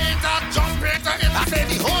same hater jump right to it. I say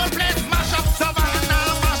the whole place mash up.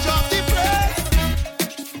 Savannah mash up the place.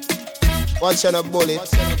 Watch on a bullet.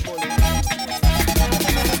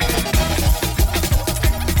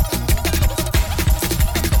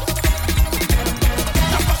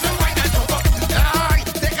 Aye,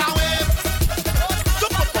 take a wave.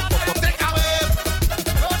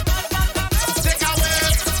 Take a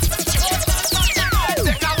wave. Take a wave.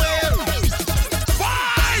 Take a wave.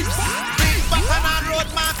 Vibes. Big back on a road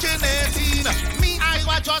marching 18. Me, I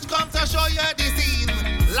was just come to show you the scene.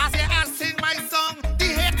 Last year I sing my song. The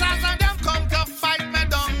haters and them come to fight me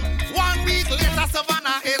down. 1 week later,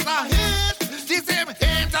 Savannah is a hit. The same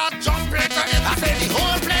hater jump right to it. I say the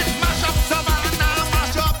whole place mash up. Savannah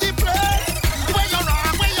mash up the place. Where you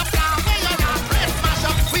run, where you fly, where you run, place mash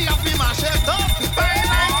up. We have to mash it up. Fine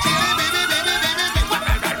like chili, baby, baby, baby, baby.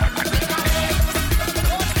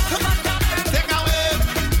 Take a wave.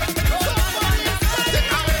 Take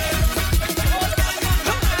a wave.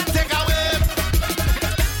 Take a wave.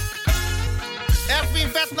 Every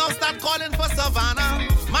vet now start calling for Savannah.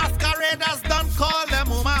 Masqueraders done call them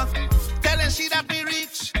Uma. Telling she that we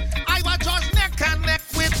reach. I was just neck and neck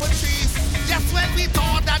with Patrice. Just when we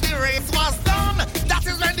thought that the race was done, that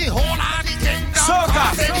is when the whole of the kingdom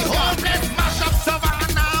Soca. say the whole place mash up.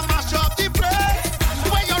 Savannah mash up the place.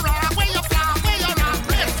 Where you run, where you fly, where you run,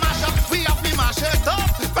 place mash up. We have to mash it up.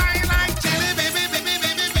 Fine like chili, baby, baby,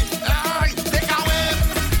 baby, baby. Aye, take a wave.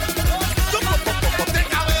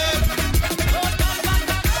 Take a wave.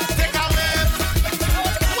 Take a wave.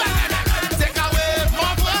 Take a wave,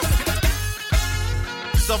 marvelous.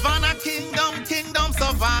 Savannah Kingdom, Kingdom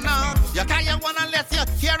Savannah. You can't wanna let your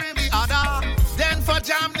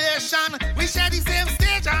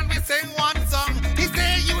sing one song. He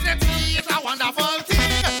say unity is a wonderful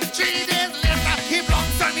thing. 3 days later, he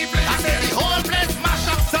blocks and he plays. I say the whole place mash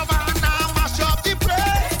up Savannah, mash up the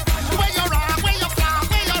place. Where you rock, where you flop,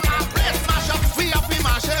 where you rock, place mash up. We up, we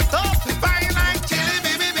mash it up. Fine like chili,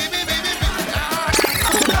 baby.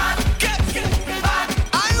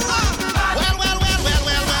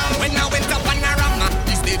 When I went up Panorama,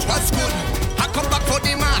 the stage was good. I come back for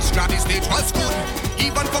the march, now the stage was good.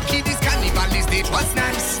 Even for Kiddies Carnival, the stage was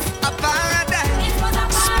nice. A paradise.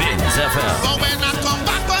 Spins FM. So when I come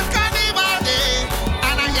back on Carnival Day,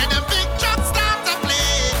 and I hear the big trucks start to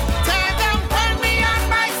play, tell them when me and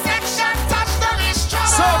my section touch the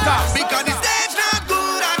instrument. Because the stage not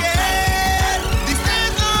good again. The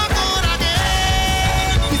stage not good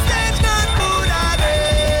again. The stage not good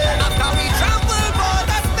again. After we trample for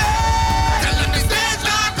the stage, tell them the stage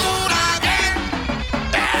not good again.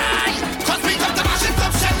 Hey, 'cause we come to mash it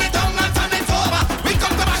up, shell it down and turn it over. We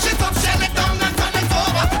come to mash it up, shell it down and turn it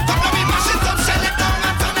over. Come to we mash it up, shell it down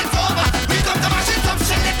and turn it over. We come to mash it up,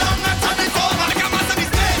 shell it down and turn it over. Make a mass of the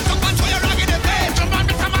stage, jump and show your rag in the face. Jump and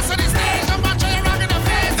make a mass of the stage, jump and show your rag in the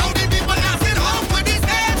face. Now the people asking, how could the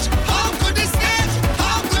stage? How could the stage?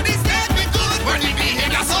 How could the stage be good when the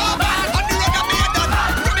behavior so bad? On the road that me had done,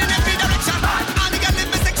 running every direction. And the girl in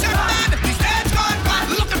my section, man, the stage gone bad.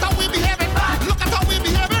 Look at how we behaving, look at how we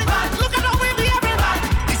behaving, look at how we behaving.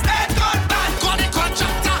 The stage gone bad. Call the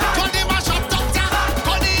contractor, call the mash-up doctor,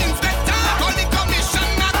 call the inspector, call the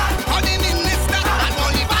commissioner, call the minister, and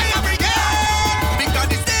call the fire brigade. Because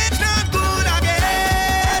the stage not good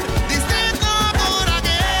again. The stage not good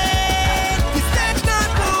again. The stage not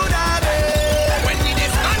good again. When we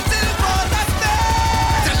dismantle for the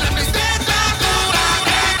stage, tell them the stage not good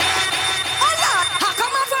again. Oh Lord, how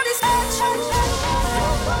come I for the stage?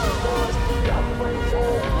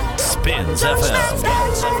 Spins FM.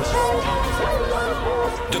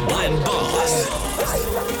 The Blend Boss.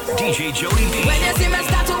 DJ Jody B. When you see me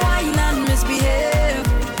start to whine and misbehave,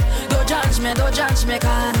 don't judge me,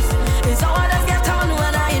 cause it's all that get on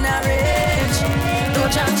when I in a rage.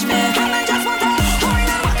 Don't judge me. And I just want to whine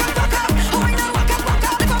and walk up, walk up, whine and walk up, walk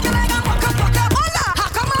up, lift up your leg and walk up, walk up. Hola, how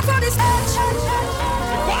come I for this edge?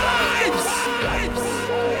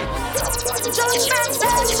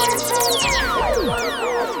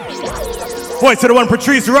 Voice to the one,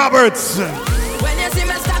 Patrice Roberts. When you see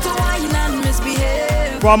me start to whine and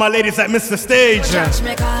misbehave, For all my ladies that missed the stage, don't judge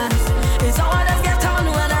me, cause it's all that get on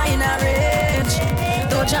when I in a rage.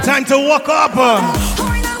 Don't judge time to walk up.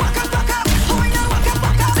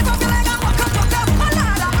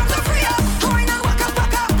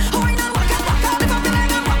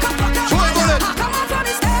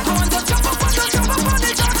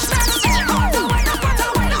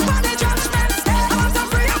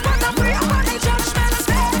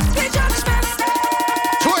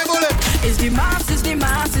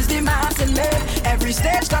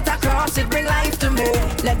 Stage got across, it bring life to me.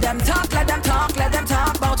 Let them talk about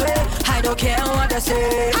it. I don't care what they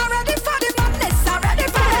say. I'm ready for the madness, I'm ready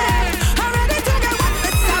for it. I'm ready to get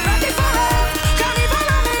witness, I'm ready for it. Can't even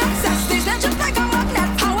let me access this, they're just like a magnet.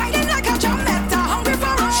 I'm waiting like a drum net, I'm hungry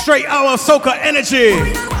for it. Straight hour soca energy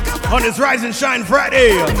on this Rise and Shine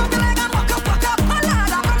Friday.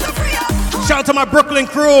 Shout out to my Brooklyn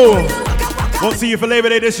crew. Won't see you for Labor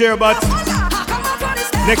Day this year, but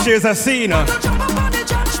next year's a scene.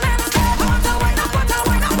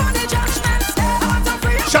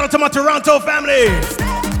 Shout out to my Toronto family.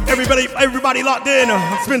 Everybody locked in.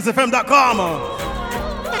 SpinsFM.com.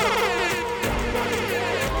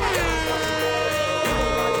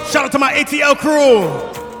 Shout out to my ATL crew.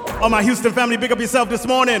 All my Houston family, big up yourself this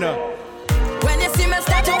morning. When you see me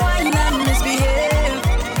start to whine and misbehave,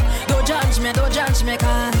 don't judge me,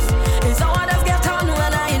 cause it's all that get on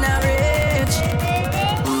when I in a rage.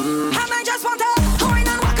 And I just want to whine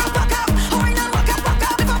and walk up, walk up, whine and walk up, walk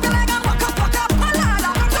up, lift up your leg and walk up, walk up. My lord,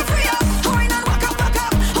 I'm to free up. Whine and walk up, walk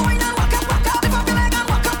up, whine and walk up, walk up, lift up your leg and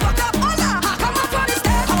walk up, walk up. Oh Lord, how come I for the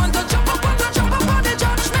stage? I want to jump up on the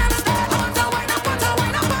judgment stage. I want to whine up on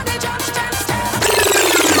the judgment stage.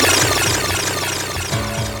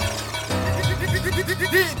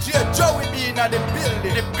 DJ Joey B in the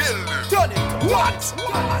building. Turn it. What?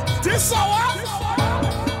 This hour?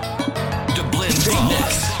 The Blend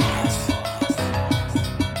Boss.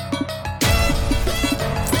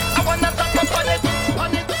 I wanna tap up on it,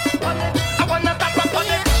 on it, on it. I wanna tap up on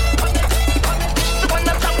it, on it, on it. I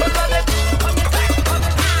wanna tap up on it, on it, on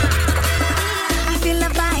it. I feel the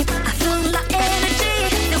vibe, I feel the energy.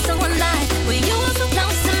 Feel so alive when you are so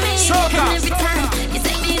close to me. And every time you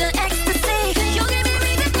take me to ecstasy, you give me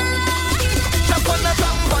reason to life. Tap on the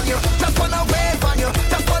top on you, tap on the wave on you,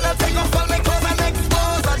 tap on the take off all my clothes and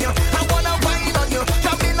expose on you.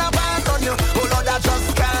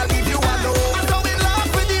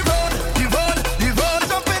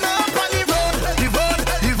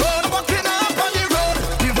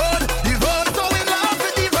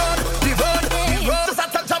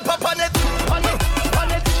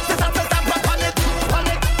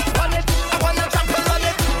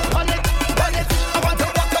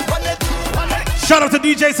 Shout out to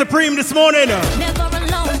DJ Supreme this morning. Never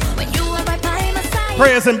alone when you are right by my side.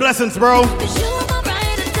 Prayers and blessings, bro. 'Cause you are my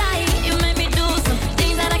ride or die. You made me do some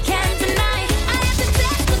things that I can't deny. I have to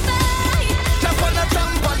testify. Jump on the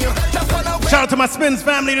jump on you. Jump on the Shout out to my Spins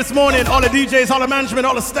family this morning. All the DJs, all the management,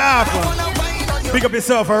 all the staff. Pick up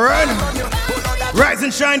yourself, alright? Rise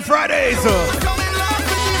and Shine Fridays.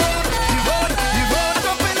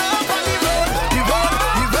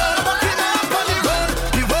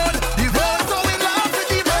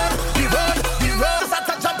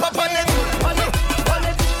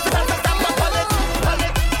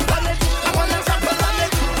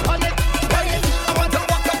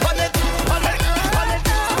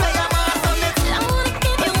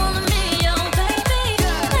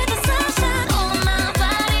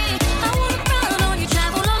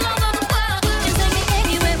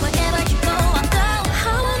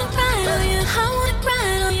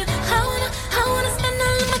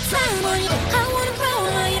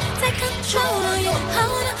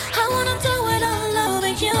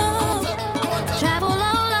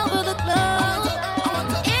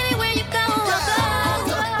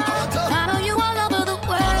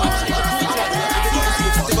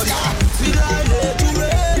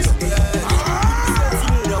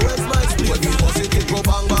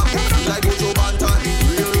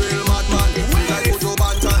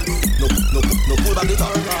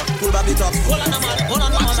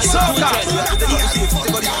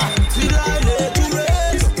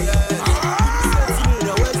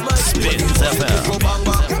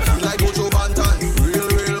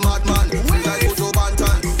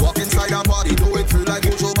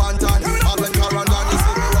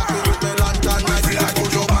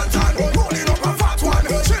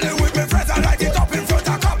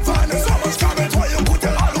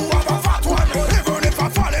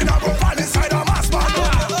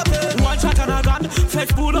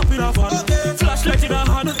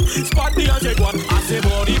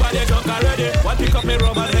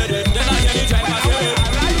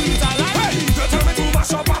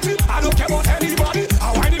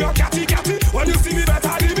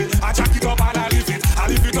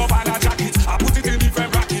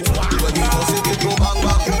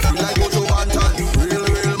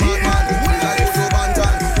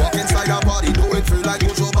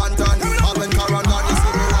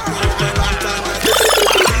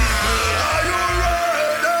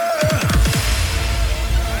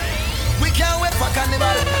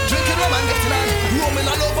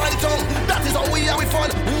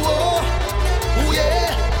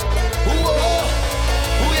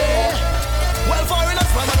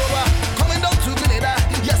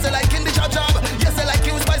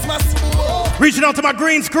 Reaching out to my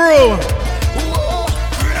Greens crew.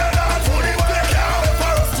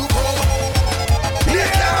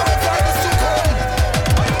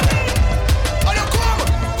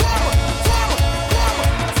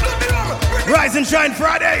 Rise and Shine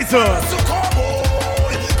Fridays.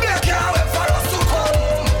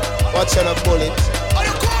 Watch out, bullet.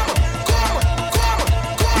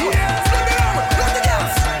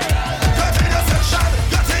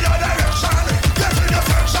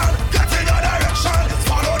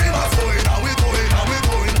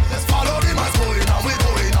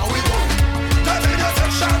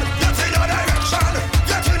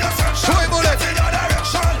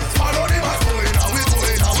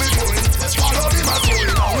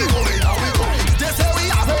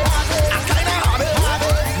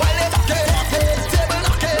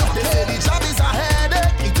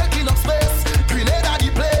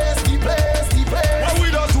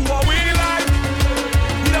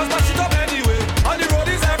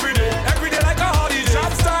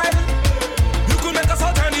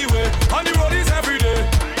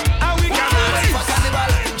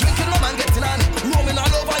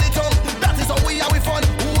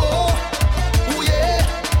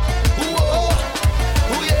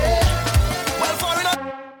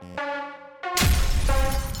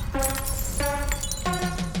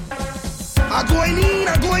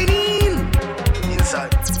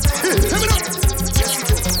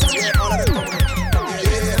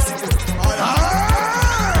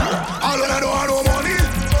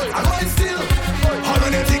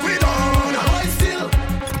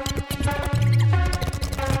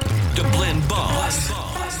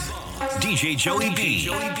 Joey B.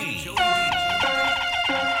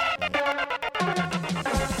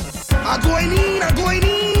 I'm going in.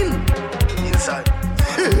 Inside.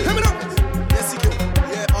 Hear me now. Yes, you.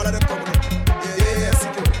 Yeah, all of them coming in. Yeah, yes, you.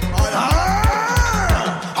 All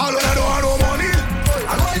of them don't have no money.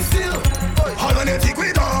 I'm going still. All of them think we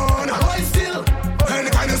done. I'm going still. Any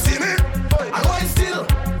kind of see me. I'm going still.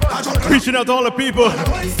 Reaching out to all the people,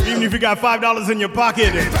 even if you got $5 in your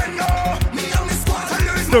pocket,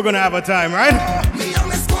 still gonna have a time, right?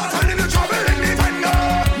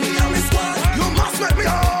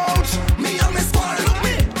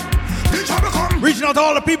 Reaching out to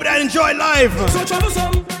all the people that enjoy life.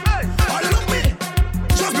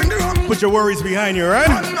 Put your worries behind you, right?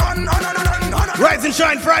 Rise and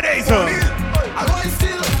Shine Fridays.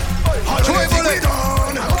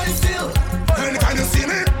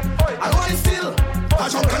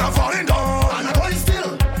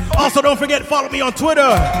 Also, don't forget, follow me on Twitter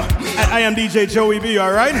at I am DJ Joey B,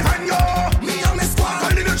 alright?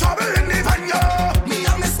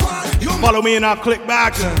 Follow me and I'll click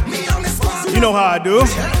back. You know how I do.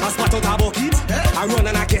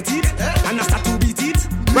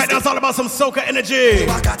 Right now it's all about some soca energy.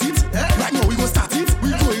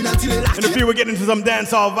 In a few we're getting into some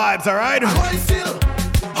dancehall vibes, alright?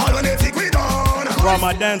 For all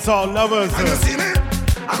my dancehall lovers.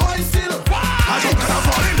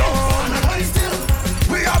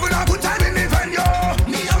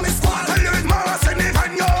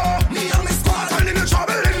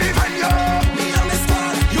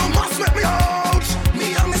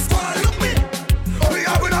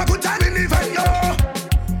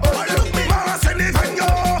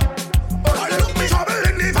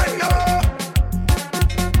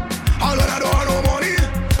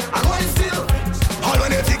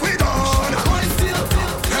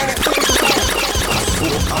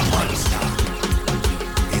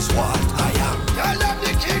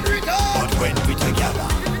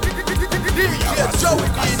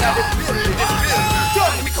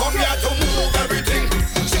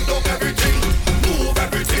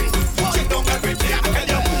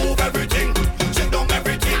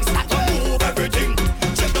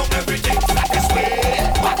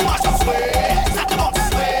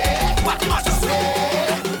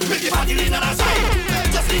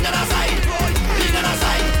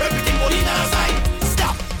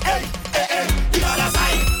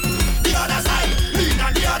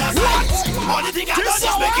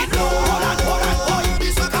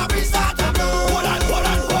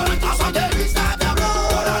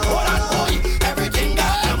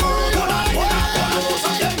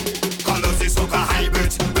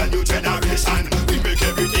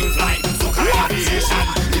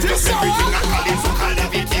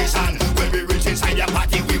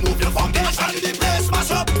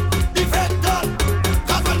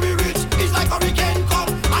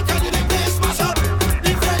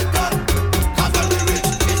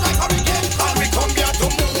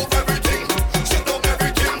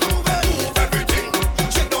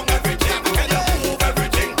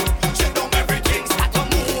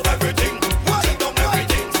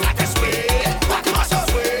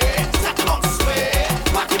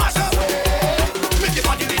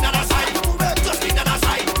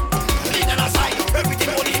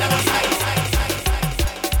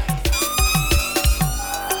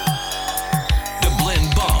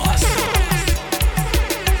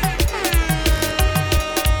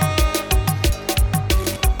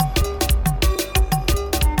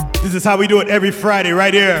 This is how we do it every Friday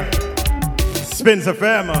right here. Spins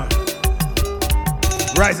FM.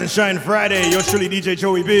 Rise and Shine Friday. Yours truly, DJ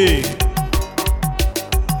Joey B.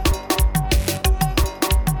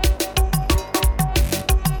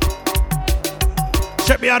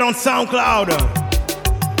 Check me out on SoundCloud.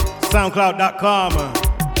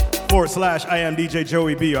 SoundCloud.com/I am DJ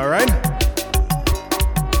Joey B, alright?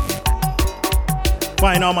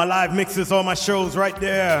 Find all my live mixes, all my shows right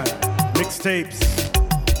there. Mixtapes.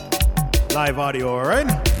 Live audio, alright?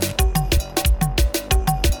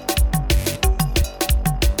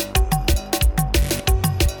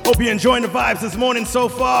 Hope you're enjoying the vibes this morning so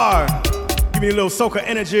far. Give me a little soca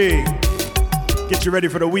energy. Get you ready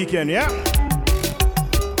for the weekend, yeah?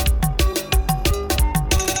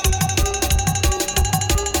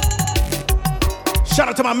 Shout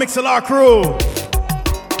out to my Mixlr crew.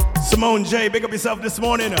 Simone J, big up yourself this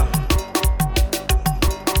morning.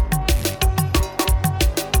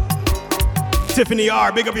 Tiffany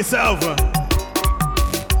R, big up yourself.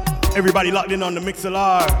 Everybody locked in on the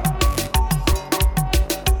Mixlr.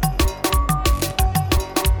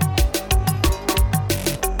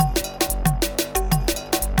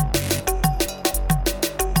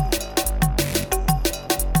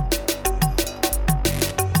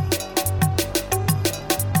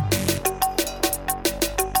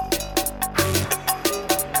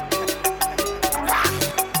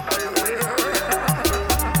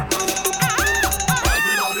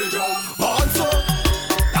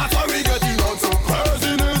 That's why we getting on some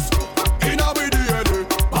craziness.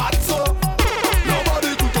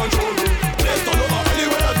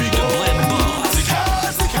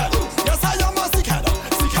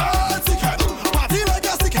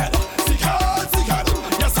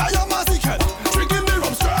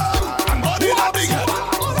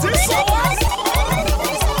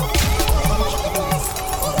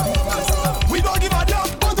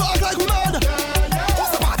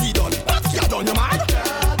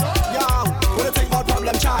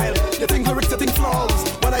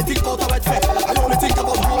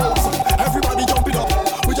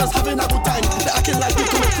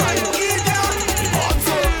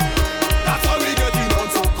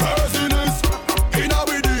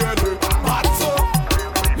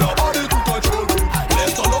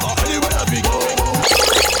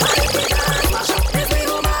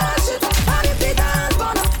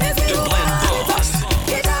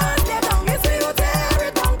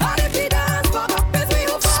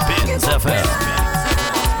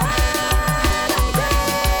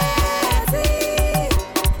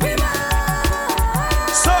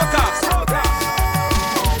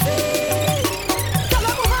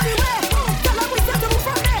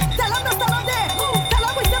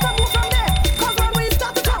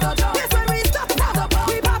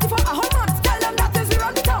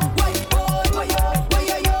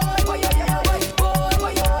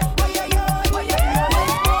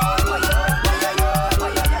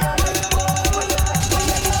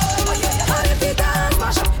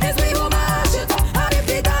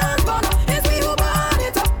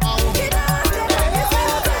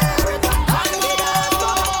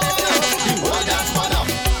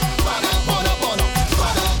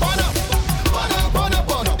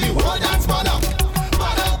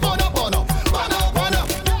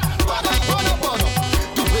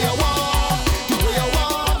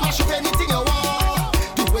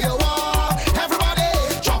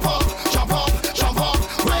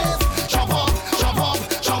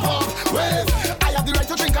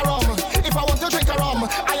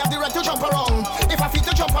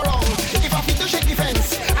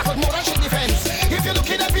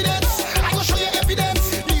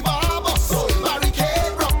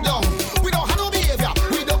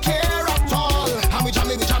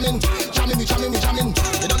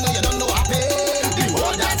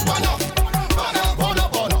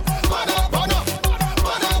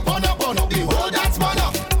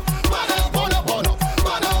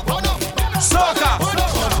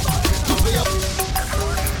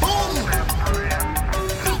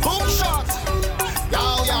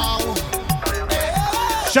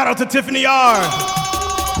 Shout out to Tiffany R.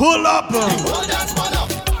 Pull up.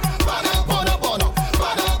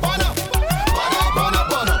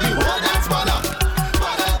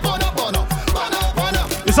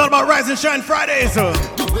 It's all about Rise and Shine Fridays.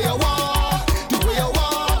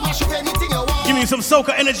 Give me some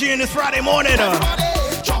soca energy in this Friday morning.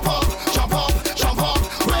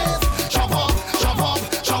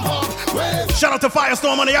 Shout out to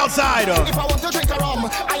Firestorm on the outside. If I want to drink a rum,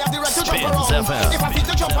 I have the right to jump around. If I fit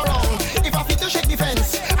to jump around, if I fit to shake the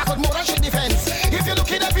fence, I could more than shake the fence. If you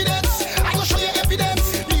look at evidence, I will show you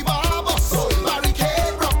evidence. The barbus,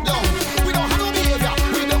 barricade, rock down. We don't have no behavior,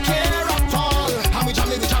 we don't care at all. And we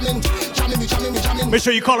jamming. Make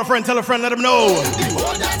sure you call a friend, tell a friend, let them know.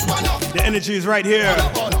 The energy is right here.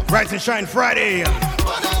 Rise and Shine Friday.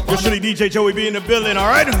 Usually DJ Joey be in the building, all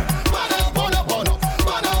right?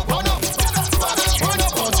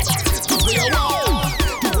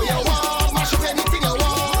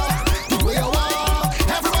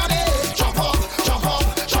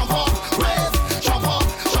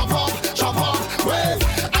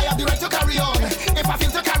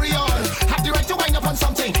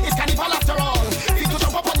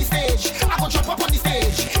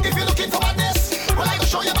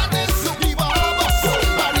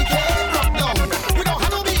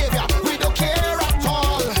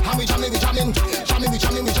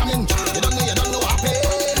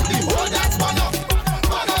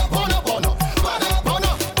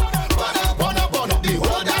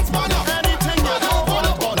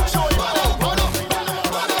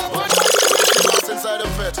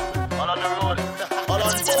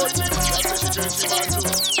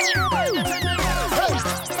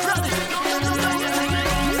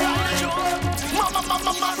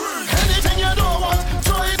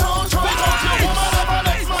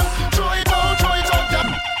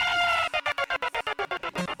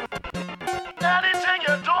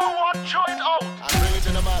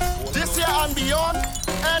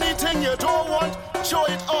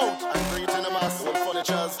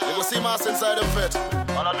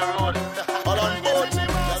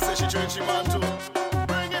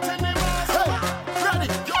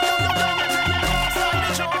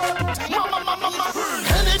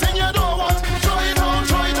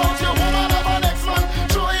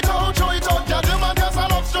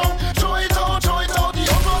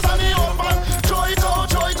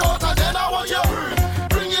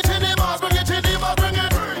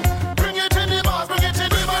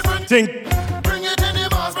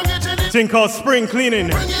 Thing called spring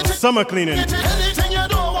cleaning, summer cleaning.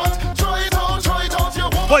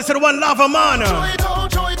 Voice of the one Lava Man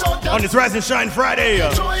on this Rise and Shine Friday.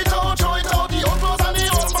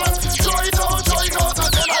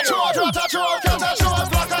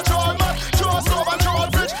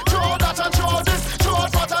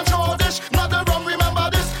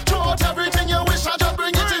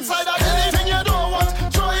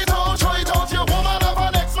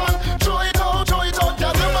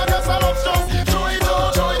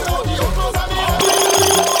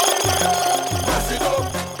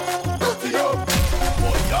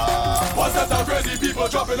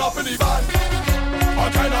 Dropping off in the van. All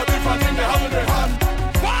kind of different things they have in their hand.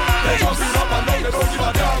 They jumping up and down, they don't give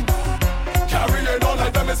a damn. Carrying on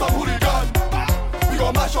like them is some hooligan. We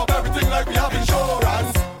gon' mash up everything like we have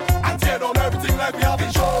insurance, and tear down everything like we have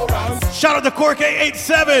insurance. Shout out to Cork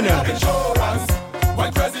 887.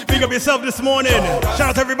 Big up yourself this morning. Shout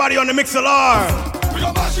out to everybody on the MixLR. We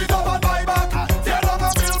gon' mash it up and buy back. Tear down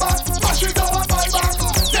and build back. Mash it up and buy back.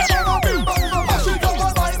 Tear down and build back. Mash it up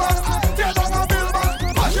and buy back. Tear down and build back.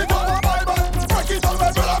 Mash it up and buy back. Break it down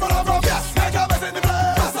and build up. Yes, make a mess in the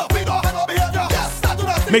place. That's up, we don't have no behavior. Yes, that do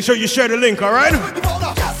not. Make sure you share the link, all right?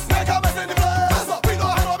 Yes, make a mess in the place. That's up, we don't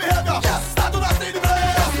have no behavior. Yes, that do not stay the place.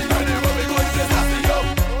 Anywhere we go, it's nasty up,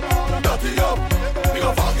 dirty up. We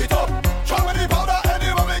gon' fuck it up. Try with the powder.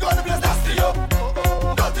 Anywhere we go, the place nasty up,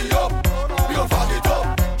 dirty up. We gon' fuck it up.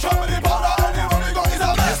 Try with the powder. Anywhere we go, it's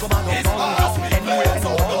a mess. It's a mess. Anyway, it's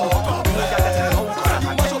all over. You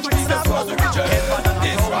mash up the business for the region.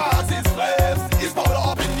 It's ras, it's flames, it's powder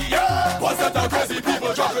up in the air. One set of crazy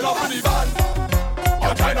people dropping off in the van.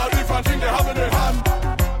 All kind of different things they have in their hand.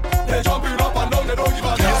 They jumping up and down, they don't give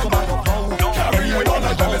a damn. Carrying on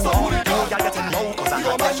like them is a hooligan. We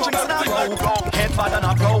gon' mash up everything like gold. Head bad and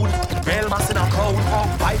a proud, real mass in a crowd.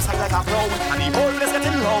 Vibes high like a cloud, and the whole is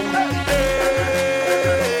getting loud.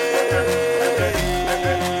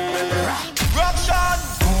 Ruction!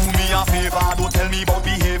 Do me a favor, don't tell me about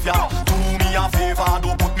behavior. Do me a favor,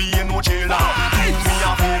 don't put me in no jail. Do me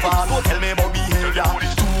a favor, don't tell me about behavior.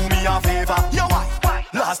 Do me a favor, yo why?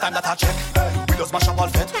 Last time that I check, we just mash up all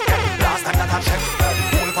fit. Last time that I check,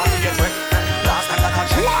 whole party get wrecked. Last time that I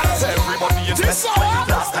check,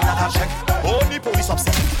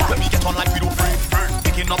 upset. When we get on like we don't free,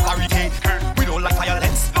 picking up barricade. We don't like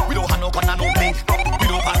violence, we don't have no gun and no blade. We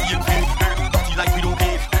don't party in vain, dirty like we don't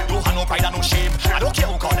pay. Don't have no pride and no shame. I don't care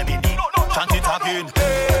who call them in name. Chant it again.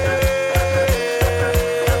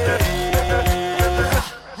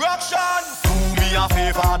 Roxanne, do me a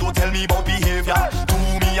favor, don't tell me about behavior. Do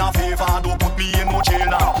me a favor, don't put me in no jail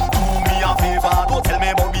now. Do me a favor, don't tell me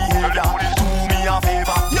about behavior. Do me a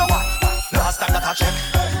favor, yo what? Last time that I check,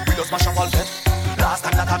 we just mash up all bet. Last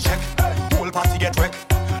time that I check, whole party get wrecked.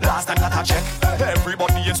 Last time that I check,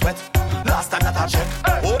 everybody in sweat. Last time that I check,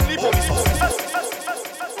 only police officers.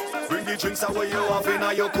 Bring the drinks away you have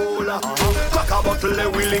in your cola. Crack a bottle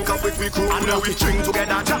and we link up with we crew. And we drink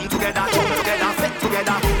together, jam together, jump together, fit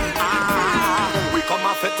together. We come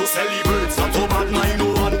a fit to celebrate. It's not so bad,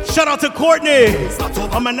 901. Shout out to Courtney.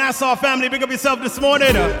 On my Nassau family, big up yourself this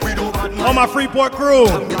morning. On my Freeport crew.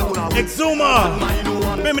 Exuma.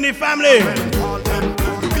 Bimini family.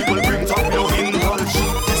 People bring talk, we don't indulge.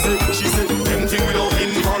 She said, them thing we don't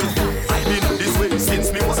involve. I've been this way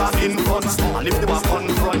since me was an infant. And if they was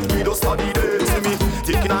confront, we don't study this. See me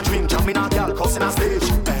taking a drink, jamming a gal, cussing a stage.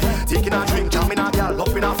 Taking a drink, jamming a gal, up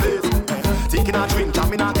in a face. Taking a drink,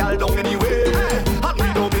 jamming a gal down anyway. And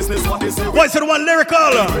we know business what they say. Voice of the one lyrical.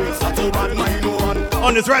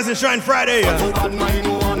 On this Rise and Shine Friday.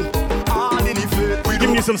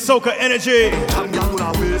 Giving you some soca energy.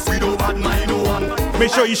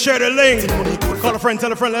 Make sure you share the link. Call a friend,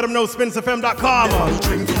 tell a friend, let them know. SpinSFM.com.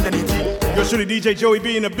 You're shooting DJ Joey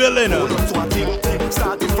B in the building.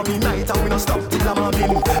 Starting from the night and we don't stop till I'm on in.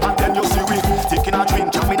 And then you see we taking a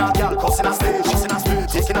drink, jamming a gal, cussing a stage.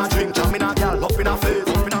 Taking a drink, jamming a gal, up in a face.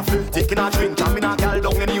 Taking a drink, jamming a gal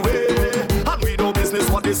down anyway. And we know business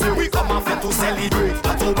what they say. We come off here to celebrate.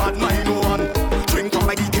 Not so bad, 901. Drink from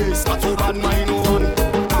my case. Not so bad, 901.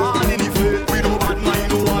 And in the faith, we don't bad,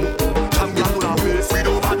 901. Jam gal to the face. We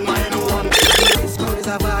don't bad, 901. This girl is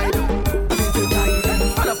a vibe. I feel to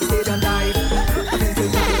dive. Run up the stage and dive. I feel to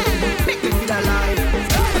dive. Make me feel alive.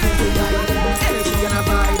 I feel to dive. Energy and a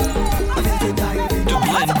vibe. I feel to dive. The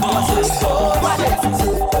Blend Boss. Over this,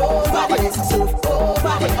 over this,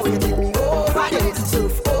 over this. Oh, you take me over this,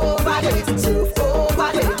 over this, over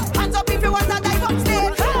this. Hands up if you want to dive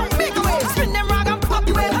upstairs. Make a way, spin them rag and pop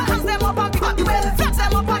the well. Hands them up and pop the well. Flex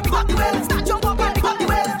them up and pop the well. Start jump up and pop the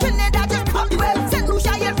well. Trinidad just pop the well. St.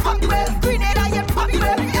 Lucia yet pop the well. Grenada yet pop the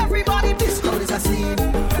well. Everybody This crowd is a scene.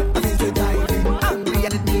 I feel to dive. Angry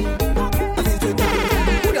and it need. I feel to dive.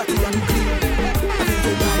 Who dirty and clean. I feel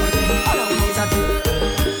to dive. All our ways are good.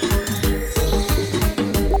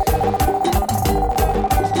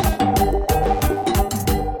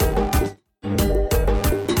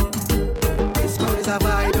 This crowd is a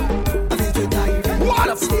vibe. I feel to dive. Run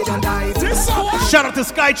up stage and dive. Shout out to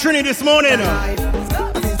Sky Trini this morning. I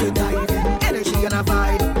feel to dive. Energy and a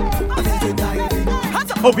vibe. I feel to dive.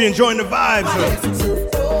 Hope you're enjoying the vibes.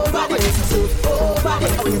 Over this, over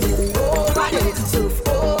this. Oh, you take me over this,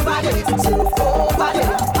 over this, over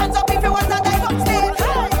this. hands up if you want to dive upstairs.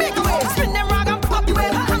 Make a way, spin them rag and pop the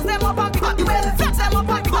well. Hands them up and pop the well. Flex them up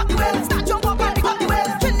and pop the well. Start jump up and pop the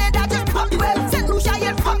well. Trinidad just pop the well. St. Lucia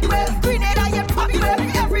yet pop the well. Grenada yet pop the well.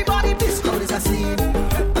 Everybody This crowd is a scene.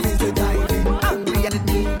 I feel to dive. Angry and it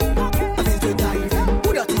need. I feel to dive.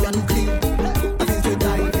 Who dirty and clean. I feel to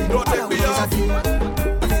dive. Don't take All me our ways off. are clean.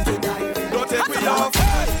 I feel to dive. Don't take me off.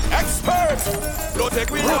 Experts, don't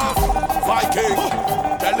take me off. Viking,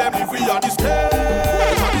 tell them if we on the stage,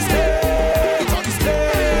 on the stage, on the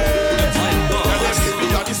stage. Tell them if we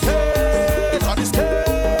on the stage, on the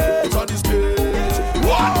stage, on the stage.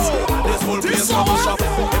 What? This whole place come a shop.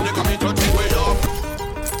 If they come in, don't take me off.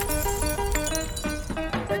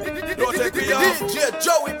 Don't take me off. DJ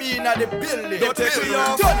Joey B in the building. Don't take me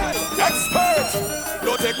off. Experts,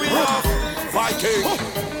 don't take me off. Viking,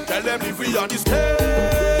 tell them if we on the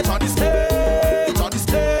stage, on the stage, on the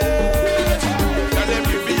stage. Tell them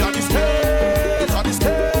if we on the stage, on the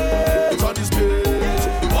stage, on the stage.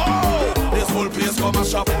 Whoa, this whole place come a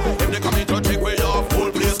shop. If they come in to take way off,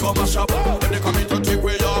 whole place come a shop. If they come in to take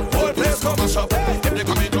way off, whole place come a shop. If they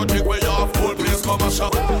come in to take way off, whole place come a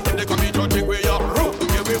shop. If they come in to take way off,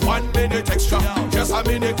 give me 1 minute extra, just a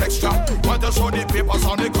minute extra. Want to show the papers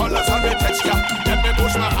on the colors and the texture. Let me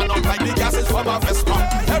push my hand up like the gases from a Vespa.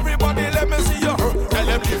 Everybody let me see you. Tell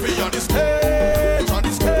them leave me on the stage, on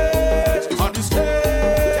the stage, on the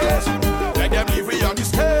stage. Let them leave me on the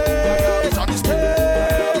stage, on the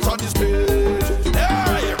stage, on the stage.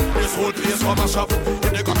 Hey, this whole place come a shop.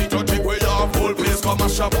 If they come in to take way off, whole place come a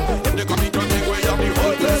shop. If they come in to take way off, the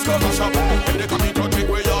whole place come a shop. If they come in to take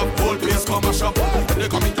way off, whole place come a shop. If they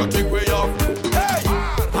come in to take way off, hey,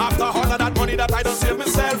 after all of that money that I don't save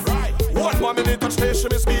myself, 1 more minute on stage. station,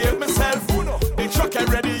 misbehave myself. The truck ain't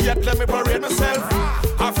ready yet, let me parade myself.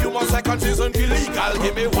 A few more seconds isn't illegal.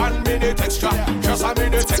 Give me 1 minute extra, just a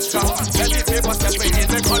minute extra. Let the paper step me in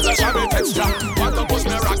the colors of it extra. Want to push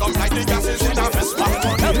me rag up like the gas is in a Vespa.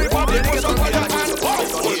 Everybody push up on your hand.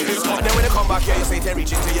 Then when you come back here, you say it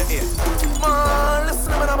reach into your ear. Man,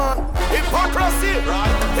 listen to me, man. Hypocrisy,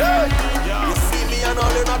 right? Yeah. You see me and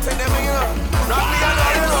all, you're not in them, you know. Not me and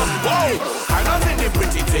all, you know. Whoa, I'm not in the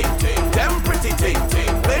pretty thing. Them pretty thing.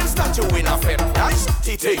 Plain statue in a fed, nice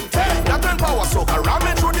thing. That when power soaker,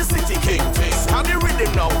 ramming through the city king. Have the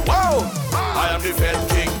rhythm now, whoa. I am the fed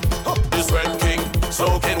king, the sweat king,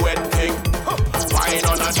 soaking wet king. Wine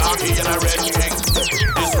on a darkie and a red king.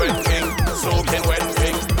 The sweat king, soaking wet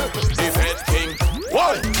king. The fed king,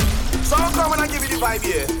 whoa. So I'll come and I give you the vibe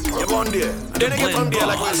here. You're born there. And then you get on there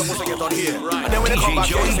like we're supposed to get on here. And then when you come back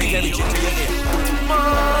here, you say everything to your ear.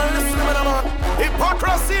 Man, listen to me, man.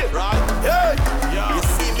 Hypocrisy, right? Yeah. You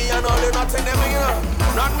see me and all, you're not in them, you know.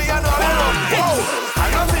 Not me and all, you know. Whoa.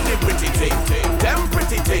 I'm not in the pretty thing. Them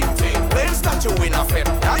pretty thing. Plain statue in a fed,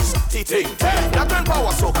 nice thing. That when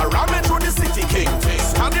power soaker, ramming through the city king.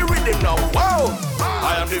 And the rhythm now, whoa.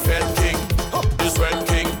 I am the fed king, the sweat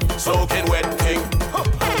king, soaking wet king.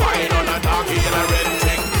 Wine on a darkie and a red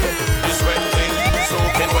king. The sweat king,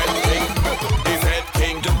 soaking wet king. The fed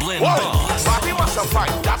king, the blend boss. Party mash up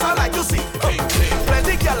fine, that I like to see.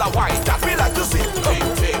 Plenty yellow wine, that we like to see.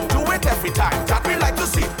 Do it every time, that we like to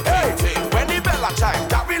see. Hey, when the bell a chime,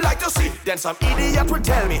 that we like to see. Then some idiot will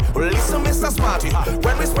tell me, well, listen, Mr. Smarty,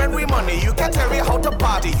 when we spend we money, you can tell me how to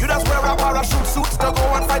party. You just wear a parachute suits to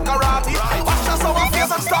go and fight karate. Watch us our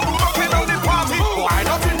face and stop rocking on the party. Why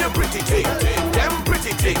not in the pretty thing? Them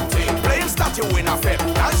pretty thing. Plain statue in a fed,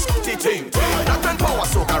 nice thing. That when power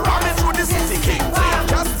soaker, ramming through the city king.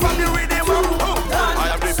 Just from the rhythm of I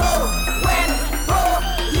am the when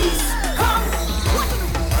police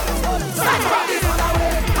come, start is on our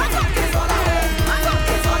way. Is on our way.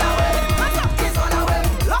 Is on our way. Is on our way.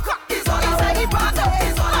 Lock up is on our way. Party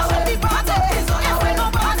is on our way. Party is on our way.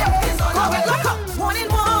 Nobody is on our way. Lock up. Morning.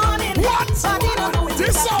 What? Party don't know it.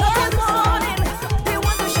 This morning. They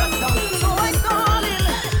want to shut down, so I stall it.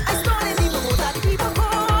 Even though the people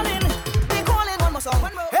calling. They calling one more song.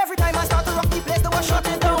 Every time I start to rock the place, they will shut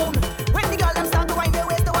it down. When the girl them start to wind their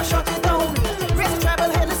waist, they will shut it down. Raise the treble,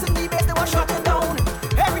 head, listen the bass, they will shut it down.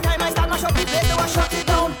 Every time I start my shut the place, they will shut it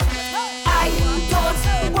down. I don't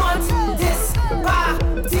want this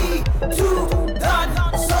party to done.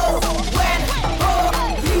 So when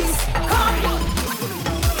police come,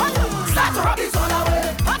 start to rock. Is on our way.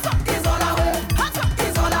 Is on our way.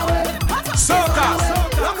 Is on our way. Soca.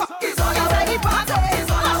 Is on our way. Party is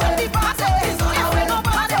on our way. Party is on our way.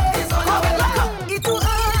 Nobody is on our way. It's too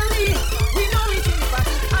early. We know it's in the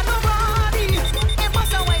party and nobody. It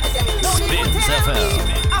must have waited. No need to tell me.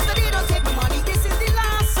 After they don't take the money, this is the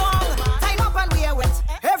last song. Time up and we are wet.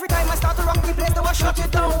 Every time I start to rock the place, they will shut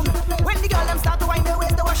it down. When the girl them start to wind their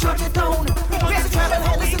waist, they will shut it down. Raise the treble,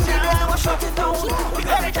 head, listen to the bass, they will shut it down.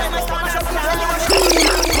 Every time I start my shut the place, they will shut it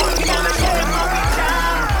down.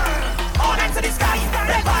 All hands to the sky,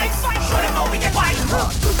 red vibes, show them how we get wild.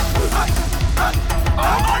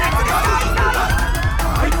 All hands to the sky.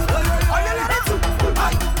 Are you ready to?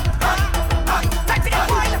 Time to get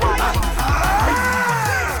wild.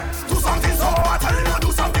 Do something so, I tell you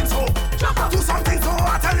do something so. Do something so,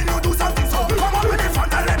 I tell you do something so. Come on with the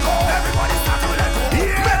front and let go. Everybody start to let go.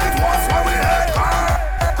 Make it worse when we let go.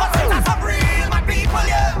 Cause it's not for real, my people,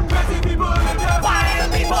 yeah. Crazy people in here. Wild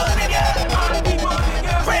people in here.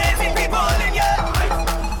 Crazy people in here.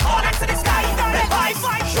 All hands to the sky, red vibes,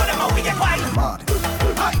 show them how we get wild.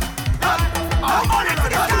 All hands to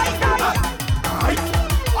the sky.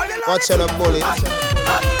 Watch out, bullet.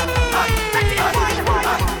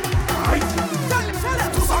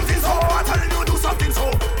 Do something so, I tell you do something so.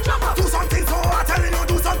 Do something so, I tell you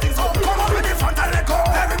do something so. Come on with the front and let go.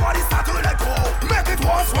 Everybody start to let go. Make it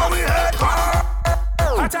worse when we let go.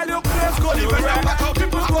 I tell you, place go the way. Back up,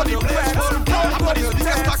 people go the place. Everybody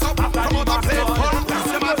just back up. Come out and play fun.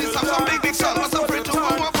 Them artists have some big songs. What's up, French? Come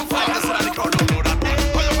on for fun. Listen to the crowd, don't know that.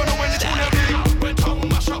 How you gonna win the tune big? When tongue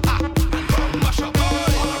mash up, tongue mash up, all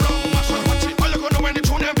around mash up. Watch it. How you gonna win the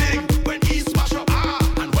tune big? When east mash up,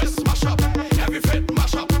 and west mash up, every fed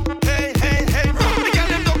mash up. Hey, hey, hey, the girl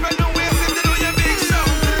them don't play no ways if they do your big song.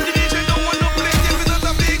 The DJ don't want no play if it's not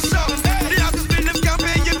a big song. The artist bring them can't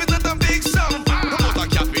pay if it's not a big song. Promoter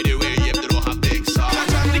can't be the way if they don't have big song.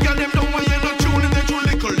 The girl them don't want you no tune in the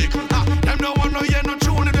tune lick.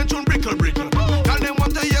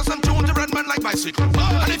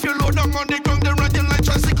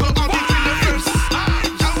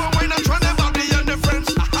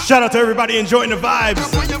 Shout out to everybody enjoying the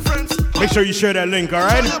vibes. Make sure you share that link, all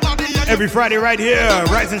right? Every Friday right here,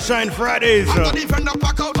 Rise and Shine Fridays.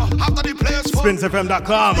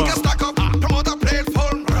 SpinsFM.com.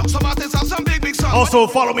 Also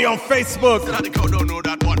follow me on Facebook.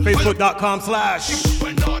 Facebook.com/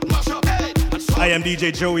 I am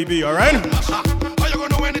DJ Joey B, all right?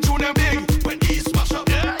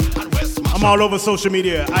 I'm all over social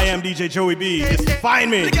media. I am DJ Joey B. Just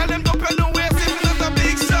find me.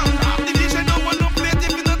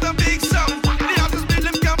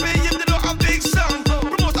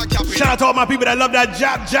 Shout out to all my people that love that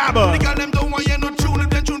jabber.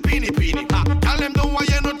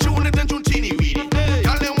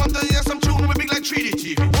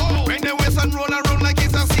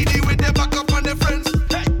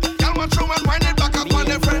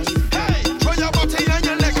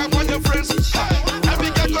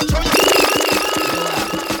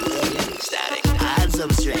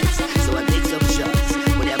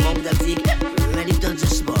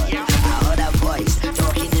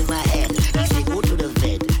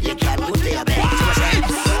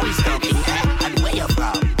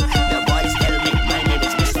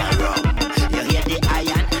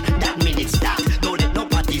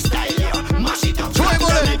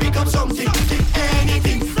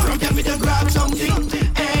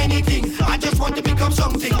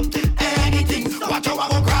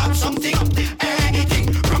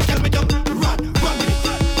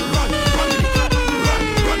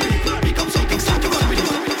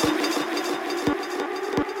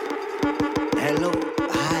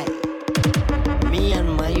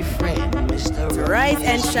 Rise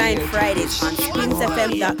and Shine Fridays on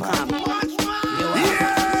SpinsFM.com.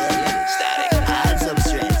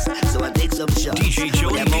 DJ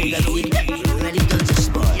Joey B. Ready to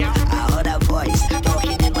sport. I heard a voice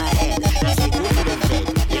talking in my head. He said, go to the bed.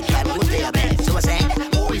 You can't go to your bed. So I said,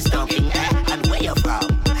 who is talking and where you from?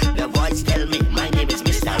 The voice tell me, my name is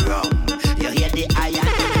Mr. Rum. You hear the iron?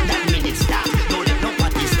 That minute start. Don't let no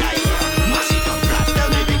party style. Mash it up, flat. Tell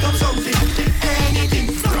me become something. Anything.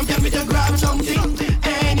 From tell me to grab something.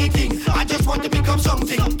 Anything. I just want to become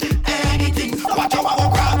something. Anything. Watch how I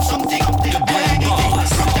will grab something. Anything.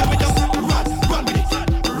 From tell me to run with it.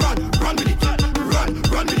 Run with it.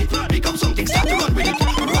 Run with it. Become something. Start to run with it.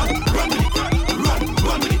 Run with it.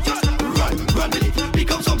 Run with it. Run with it.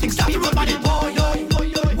 Become something. Start to run with it.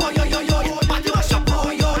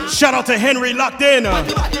 Shout out to Henry locked in.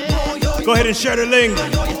 Go ahead and share the link.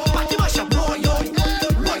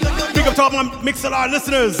 Big up to all my Mixlr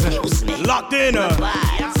listeners. Locked in.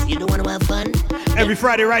 You don't want to have fun? Every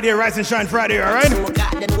Friday right here, Rise and Shine Friday, all right?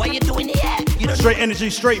 Then what you doing here? Straight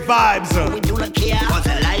energy, straight vibes. We do not care. Cause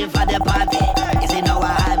the life of the party is in our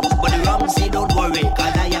hands. But the wrong say don't worry,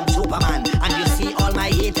 cause I am Superman. And you see all my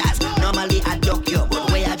haters. Normally I duck you,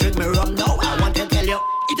 but when I drink me rum now, I want to tell you,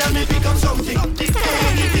 it does me become something.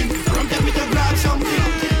 Anything. From tell me to grab something.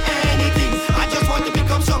 Anything. I just want to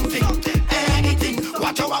become something. Anything.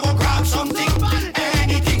 Watch how I will grab something.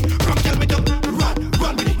 Anything. From tell me to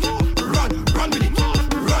run with it. Run with it.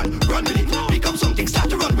 Run with it. Become something. Start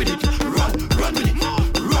to run with it. Run with it.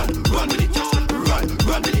 Run with it.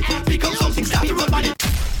 Run with it. Become something. Start to run with it.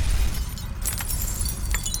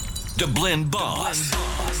 The Blend Boss.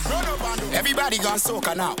 Everybody gone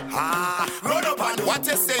soca now. Run up and what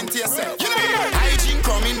you saying to yourself? I drink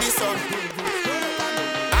come in the sun.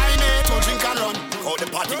 I need to drink and run. How the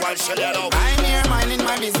party while Shelly out. I'm here minding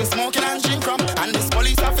my business, smoking and drink rum. And this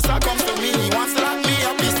police officer comes to me, he wants to lock me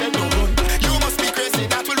up. He said, don't run. You must be crazy,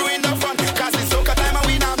 that will ruin the fun. Cause it's soca time and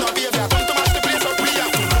we now have no behavior. Come to match the place up, we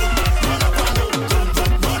have to run. Run up and down,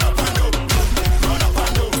 run up and down, run up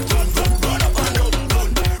and down, run up and down,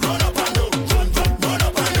 run up and down, run up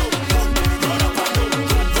and down, run up and down,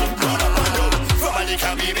 run up and down. From a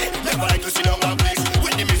little baby, never like to sit down one place.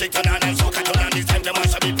 When the music turn on and soca turn on, it's time to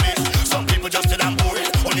mash up the place. Some people just sit and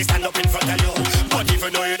boring, only stand up in front of you. But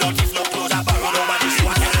even though you don't give no clothes, I borrow nobody see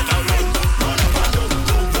what you let out. Run up and down,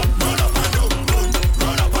 run up and down,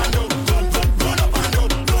 run up and down, run up and down,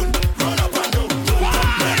 run up and down, run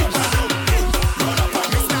up and down, run up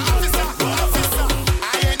and down. Mr. Officer,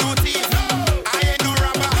 I ain't no thief, I ain't no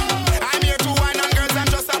robber. I'm here to wine and girls and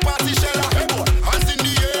just a party sheller. Hands in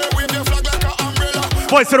the air, wave your flag like an umbrella.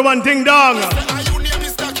 Voice to the one, Ding Dong. Are you near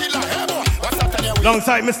Mr. Killer? Hey boy, what's that on your way?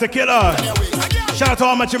 Alongside Mr. Killer. Shout out to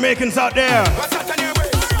all my Jamaicans out there.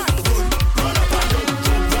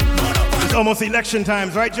 It's almost election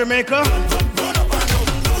times, right, Jamaica?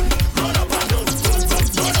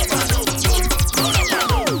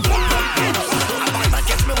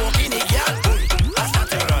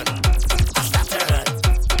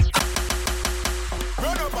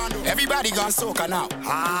 Everybody gone soca now.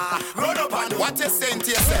 Run up and what you saying to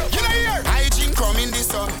yourself? You know here. I drink rum in the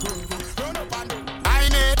sun. Run up and I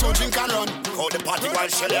need to drink and run. How the party while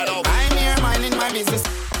Shelly out. I'm here minding my business.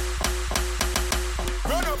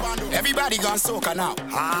 Run up and everybody gone soca now.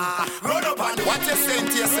 Run up and what you saying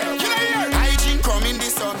to yourself? You know here. I drink rum in the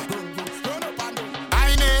sun. Run up and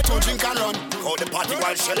I need to drink and run. How the party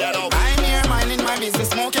while Shelly out. I'm here minding my business,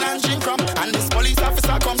 smoking and drink rum. And this police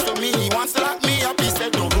officer comes to me, he wants to lock me up, he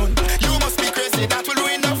said don't run. You must be crazy, that will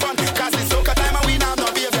ruin the fun. Cause it's soca time and we now have no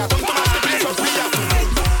behavior. Come to match the place, but we have to run.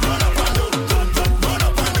 Run up and down, run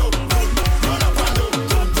up and down, run up and down,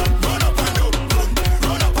 run up and down,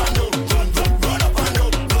 run up and down, run up and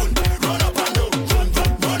down, run up and down,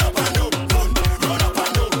 run up and down, run up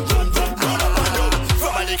and down, run up and down.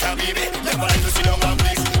 From a little baby, never like to sit down one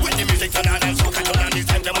place. With the music turn on and soca turn on, it's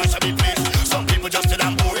time to mash up the place. Some people just sit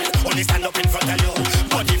and boring, only stand up in front of you.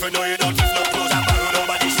 But if you know you don't give no clothes and borrow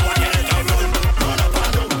nobody, so I can't let you run. Run up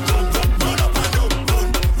and down, run up and down,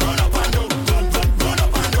 run up and down, run up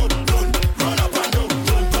and down, run up and down,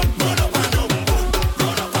 run up and down,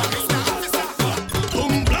 run up and down.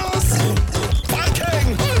 Boom blast, Viking,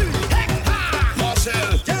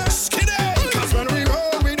 Marshall, yes, Kiddy. 'Cause when we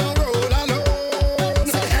roll, we don't roll alone.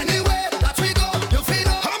 So anyway, that we go, you feel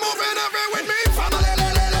no. I'm moving every with me, family,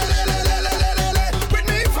 with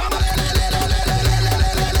me, family, with me.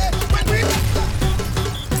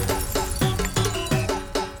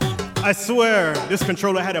 I swear, this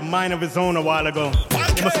controller had a mind of its own a while ago.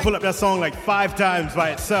 It must have pulled up that song like 5 times by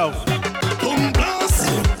itself. Boom blast,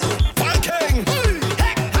 Viking,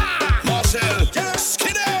 Marshall, yes,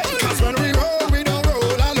 Kiddy. 'Cause when we roll, we don't roll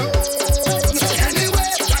alone. So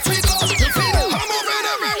anyway, that we go, you feel no. I'm moving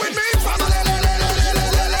every with me, family,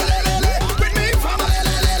 with me, family.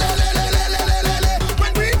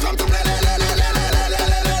 When we come to play,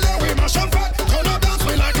 we mash up fat, turn up dance,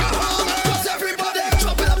 we like a hammer. 'Cause everybody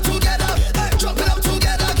jump it up together, jump it up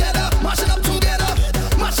together, together, mash it up together,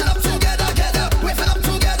 mash it up together, together, wave it up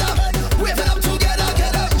together, wave it up together.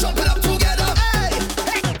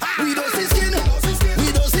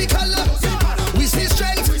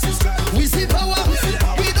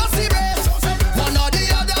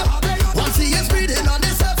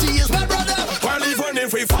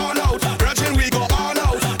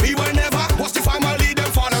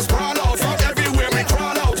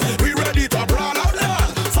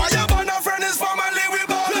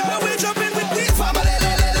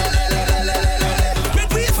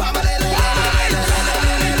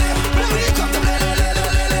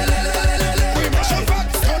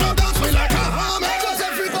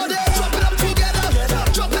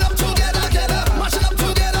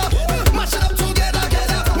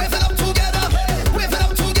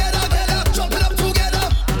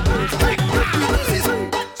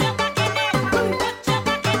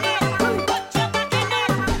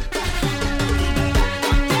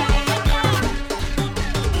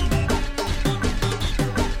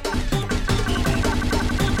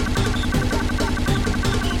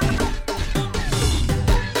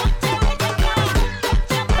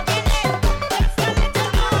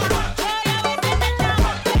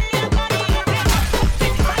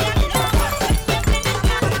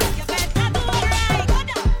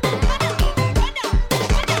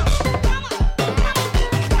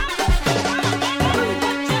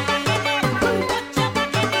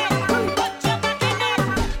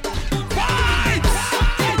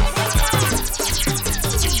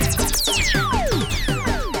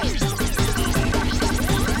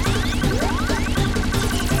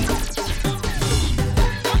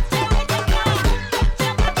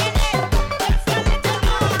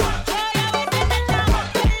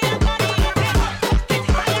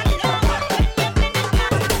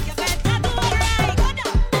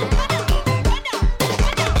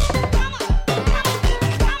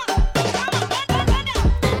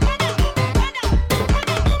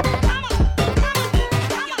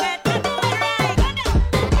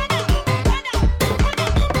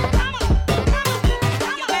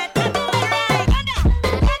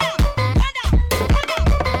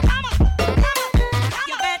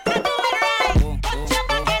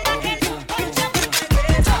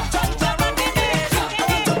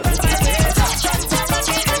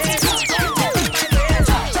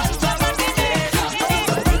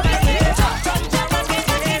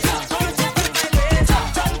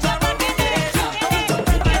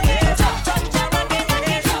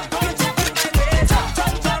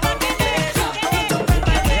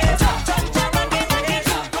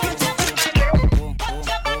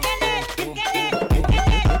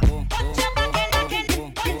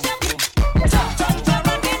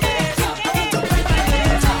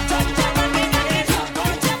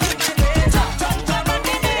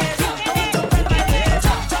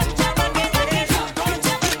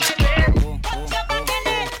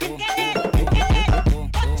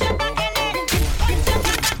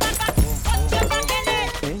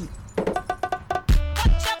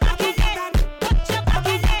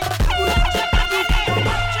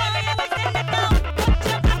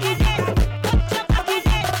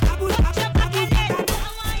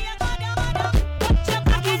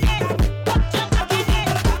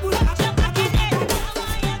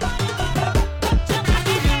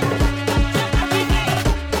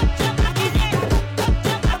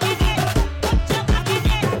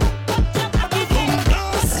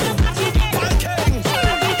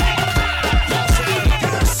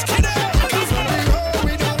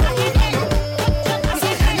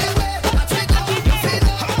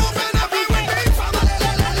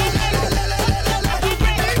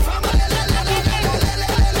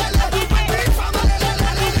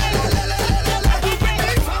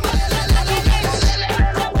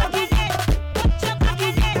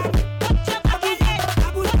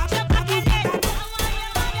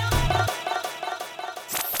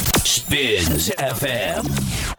 Spins FM.